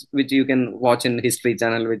documentaries which you can watch in History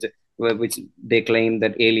Channel, which they claim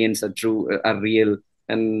that aliens are true, are real,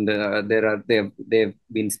 and they've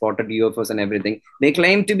been spotted UFOs and everything. They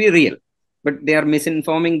claim to be real, but they are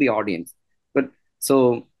misinforming the audience. But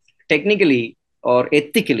so technically or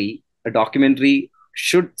ethically, a documentary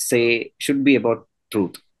should be about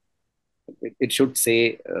truth. It should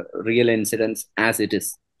say real incidents as it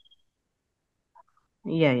is.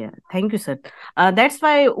 Yeah, yeah. Thank you, sir. That's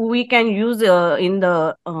why we can use in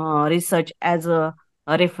the research as a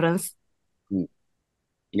reference. Mm.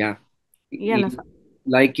 Yeah. Yeah, no, sir.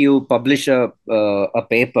 Like you publish a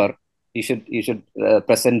paper, you should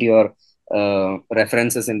present your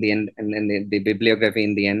references in the end, and the bibliography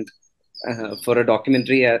in the end. For a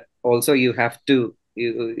documentary, also you have to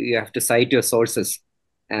cite your sources,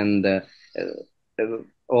 and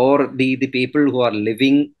or the people who are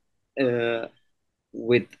living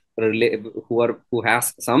with who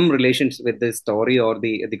has some relations with the story or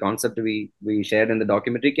the concept we shared in the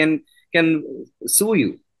documentary, can sue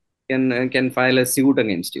you, can file a suit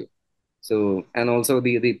against you. So, and also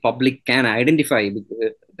the public can identify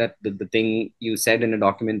that the thing you said in a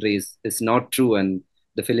documentary is not true, and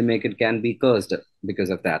the filmmaker can be cursed because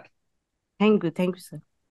of that. Thank you, sir.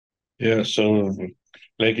 Yeah, so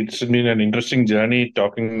like it's been an interesting journey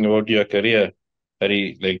talking about your career.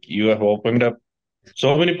 Hari, like you have opened up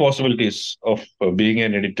so many possibilities of being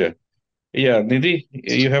an editor. Yeah, Nidhi,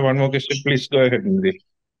 you have one more question. Please go ahead, Nidhi.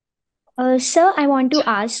 Sir, I want to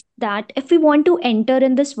ask that if we want to enter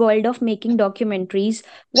in this world of making documentaries,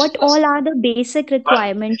 what all are the basic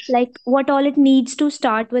requirements? Like, what all it needs to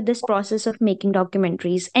start with this process of making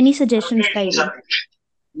documentaries? Any suggestions by you?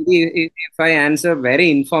 If I answer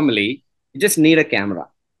very informally, you just need a camera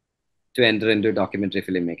to enter into documentary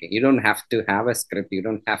filmmaking. You don't have to have a script. You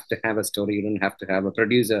don't have to have a story. You don't have to have a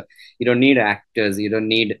producer. You don't need actors. You don't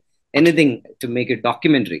need anything to make a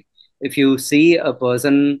documentary. If you see a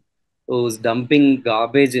person who's dumping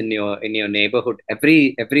garbage in your neighborhood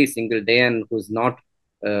every single day and who's not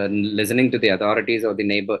listening to the authorities or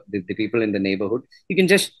the people in the neighborhood, you can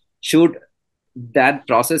just shoot that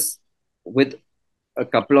process with a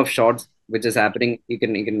couple of shots which is happening. You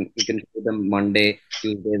can shoot them Monday,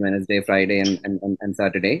 Tuesday, Wednesday, Friday, and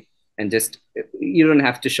Saturday, and just you don't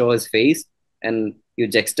have to show his face, and you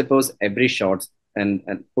juxtapose every shot and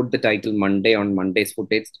put the title Monday on Monday's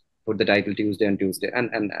footage, put the title Tuesday on Tuesday,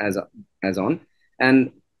 and as on,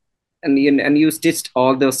 and and you stitched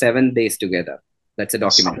all those 7 days together. That's a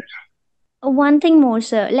document. One thing more,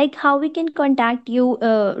 sir. Like, how we can contact you?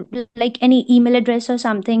 Like any email address or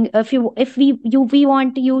something. If we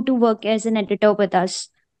want you to work as an editor with us.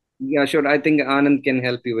 Yeah, sure. I think Anand can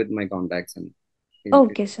help you with my contacts and.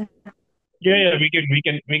 Okay, sir. Yeah, yeah,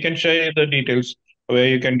 we can share the details where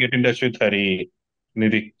you can get in touch with Hari,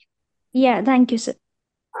 Nidhi. Yeah, thank you, sir.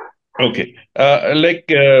 Okay.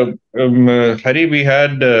 Hari, we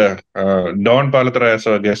had Don Palatra as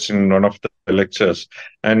our guest in one of the lectures,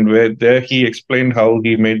 and where there he explained how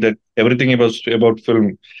he made that everything about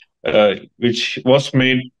film, which was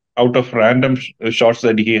made out of random shots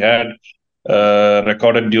that he had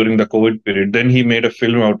recorded during the COVID period. Then he made a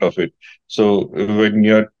film out of it. So when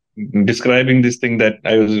you're describing this thing, that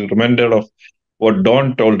I was reminded of what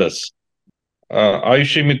Don told us.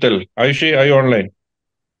 Ayushi Mittal. Ayushi, are you online?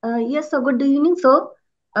 Yes, sir. Good evening, sir.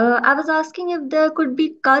 I was asking if there could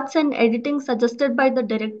be cuts and editing suggested by the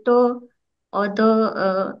director or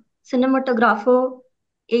the cinematographer,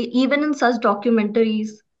 even in such documentaries,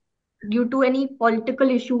 due to any political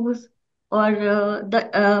issues or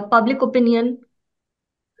the public opinion.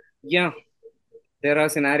 Yeah, there are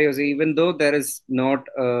scenarios, even though there is not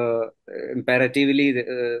imperatively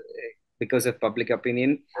because of public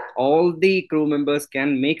opinion, all the crew members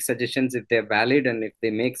can make suggestions if they're valid, and if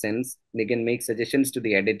they make sense, they can make suggestions to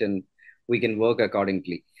the edit, and we can work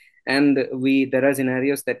accordingly. And there are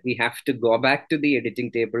scenarios that we have to go back to the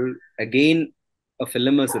editing table again. A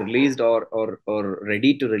film is released or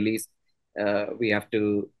ready to release. We have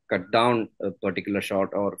to cut down a particular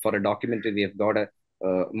shot, or for a documentary, we have got a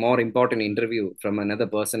more important interview from another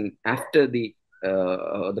person after the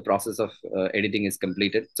process of editing is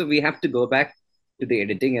completed. So we have to go back to the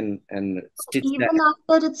editing and stitch that. Even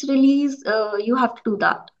after its release, you have to do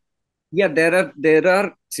that. Yeah, there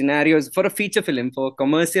are scenarios for a feature film, for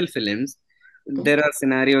commercial films. Okay. There are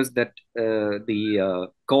scenarios that the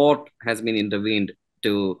court has been intervened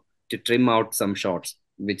to trim out some shots,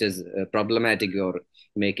 which is problematic or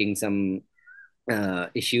making some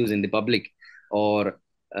issues in the public, or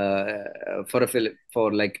for a film,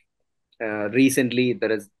 for like recently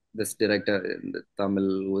there is this director in the Tamil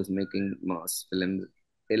who is making mass films.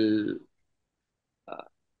 Uh,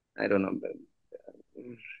 I don't know.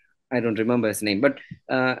 I don't remember his name, but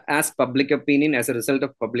as public opinion, as a result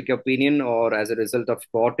of public opinion, or as a result of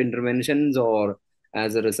court interventions, or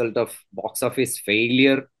as a result of box office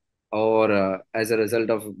failure, or as a result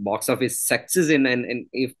of box office success in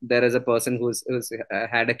if there is a person who's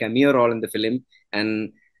had a cameo role in the film,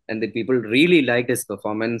 and the people really liked his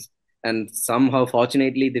performance, and somehow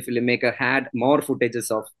fortunately the filmmaker had more footages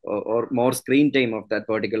of or more screen time of that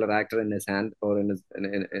particular actor in his hand or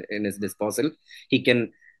in his disposal, he can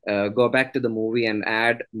go back to the movie and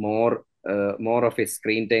add more of his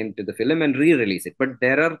screen time to the film and re-release it. But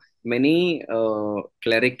there are many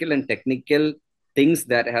clerical and technical things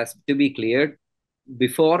that has to be cleared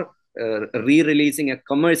before re-releasing a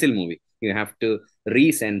commercial movie. You have to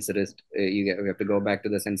re-censor it. You have to go back to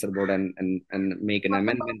the censor board and make an What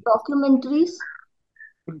amendment. about documentaries?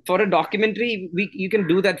 For a documentary, you can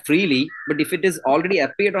do that freely, but if it is already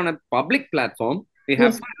appeared on a public platform, you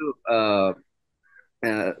have Yes. to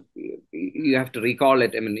you have to recall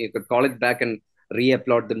it. I mean, you could call it back and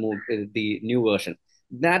re-upload the new version.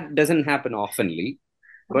 That doesn't happen oftenly,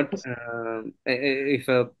 but if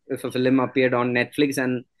a film appeared on Netflix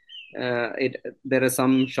and it there are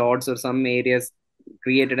some shots or some areas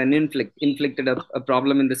created and inflicted a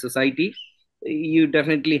problem in the society, you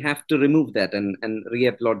definitely have to remove that and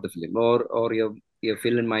re-upload the film, or your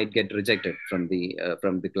film might get rejected from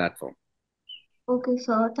the platform. Okay,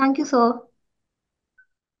 sir. Thank you, sir.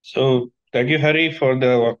 So thank you, Hari, for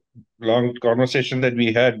the long conversation that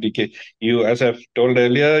we had. Because you, as I've told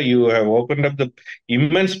earlier, you have opened up the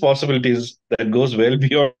immense possibilities that goes well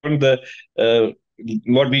beyond the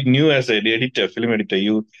what we knew as an editor, film editor.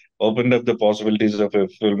 You opened up the possibilities of a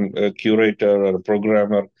film curator or a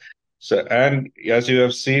programmer. So, and as you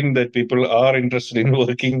have seen that people are interested in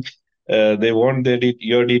working, they want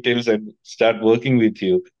your details and start working with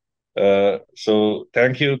you. So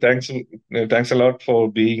thanks a lot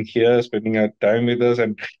for being here, spending our time with us,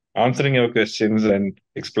 and answering our questions and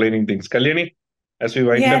explaining things. Kalyani, as we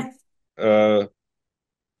wind up, Yes, uh,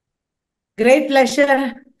 great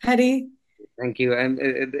pleasure, Hari. Thank you. And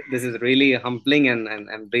this is really humbling, and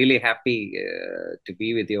I'm really happy to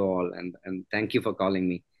be with you all. And thank you for calling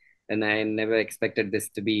me. And I never expected this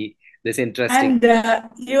to be this interesting. And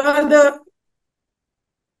you are the,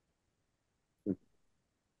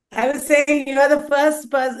 I was saying, you are the first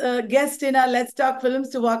guest in our Let's Talk Films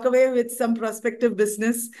to walk away with some prospective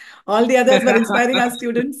business. All the others were inspiring our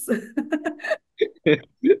students.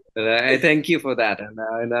 I thank you for that,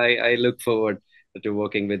 and I look forward to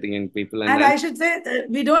working with young people. And I should say,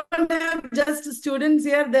 we don't have just students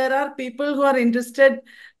here. There are people who are interested,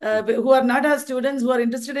 who are not our students, who are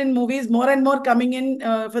interested in movies, more and more coming in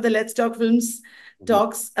for the Let's Talk Films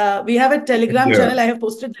talks. We have a Telegram yeah. channel. I have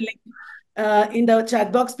posted the link in the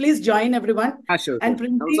chat box. Please join, everyone. Sure. And Also,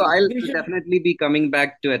 Printi, I'll we should, definitely be coming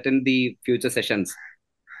back to attend the future sessions.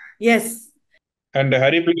 yes. And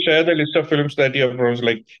Hari, please share the list of films that you have pronounced.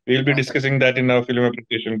 Like we'll be discussing that in our film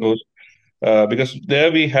application course. Because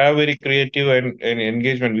there we have very creative and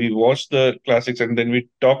engagement. We watch the classics and then we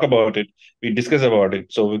talk about it. We discuss about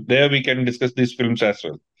it. So there we can discuss these films as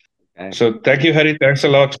well. Okay. So thank you, Hari. Thanks a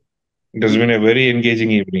lot. It has been a very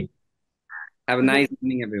engaging evening. Have a nice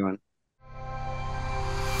evening, everyone.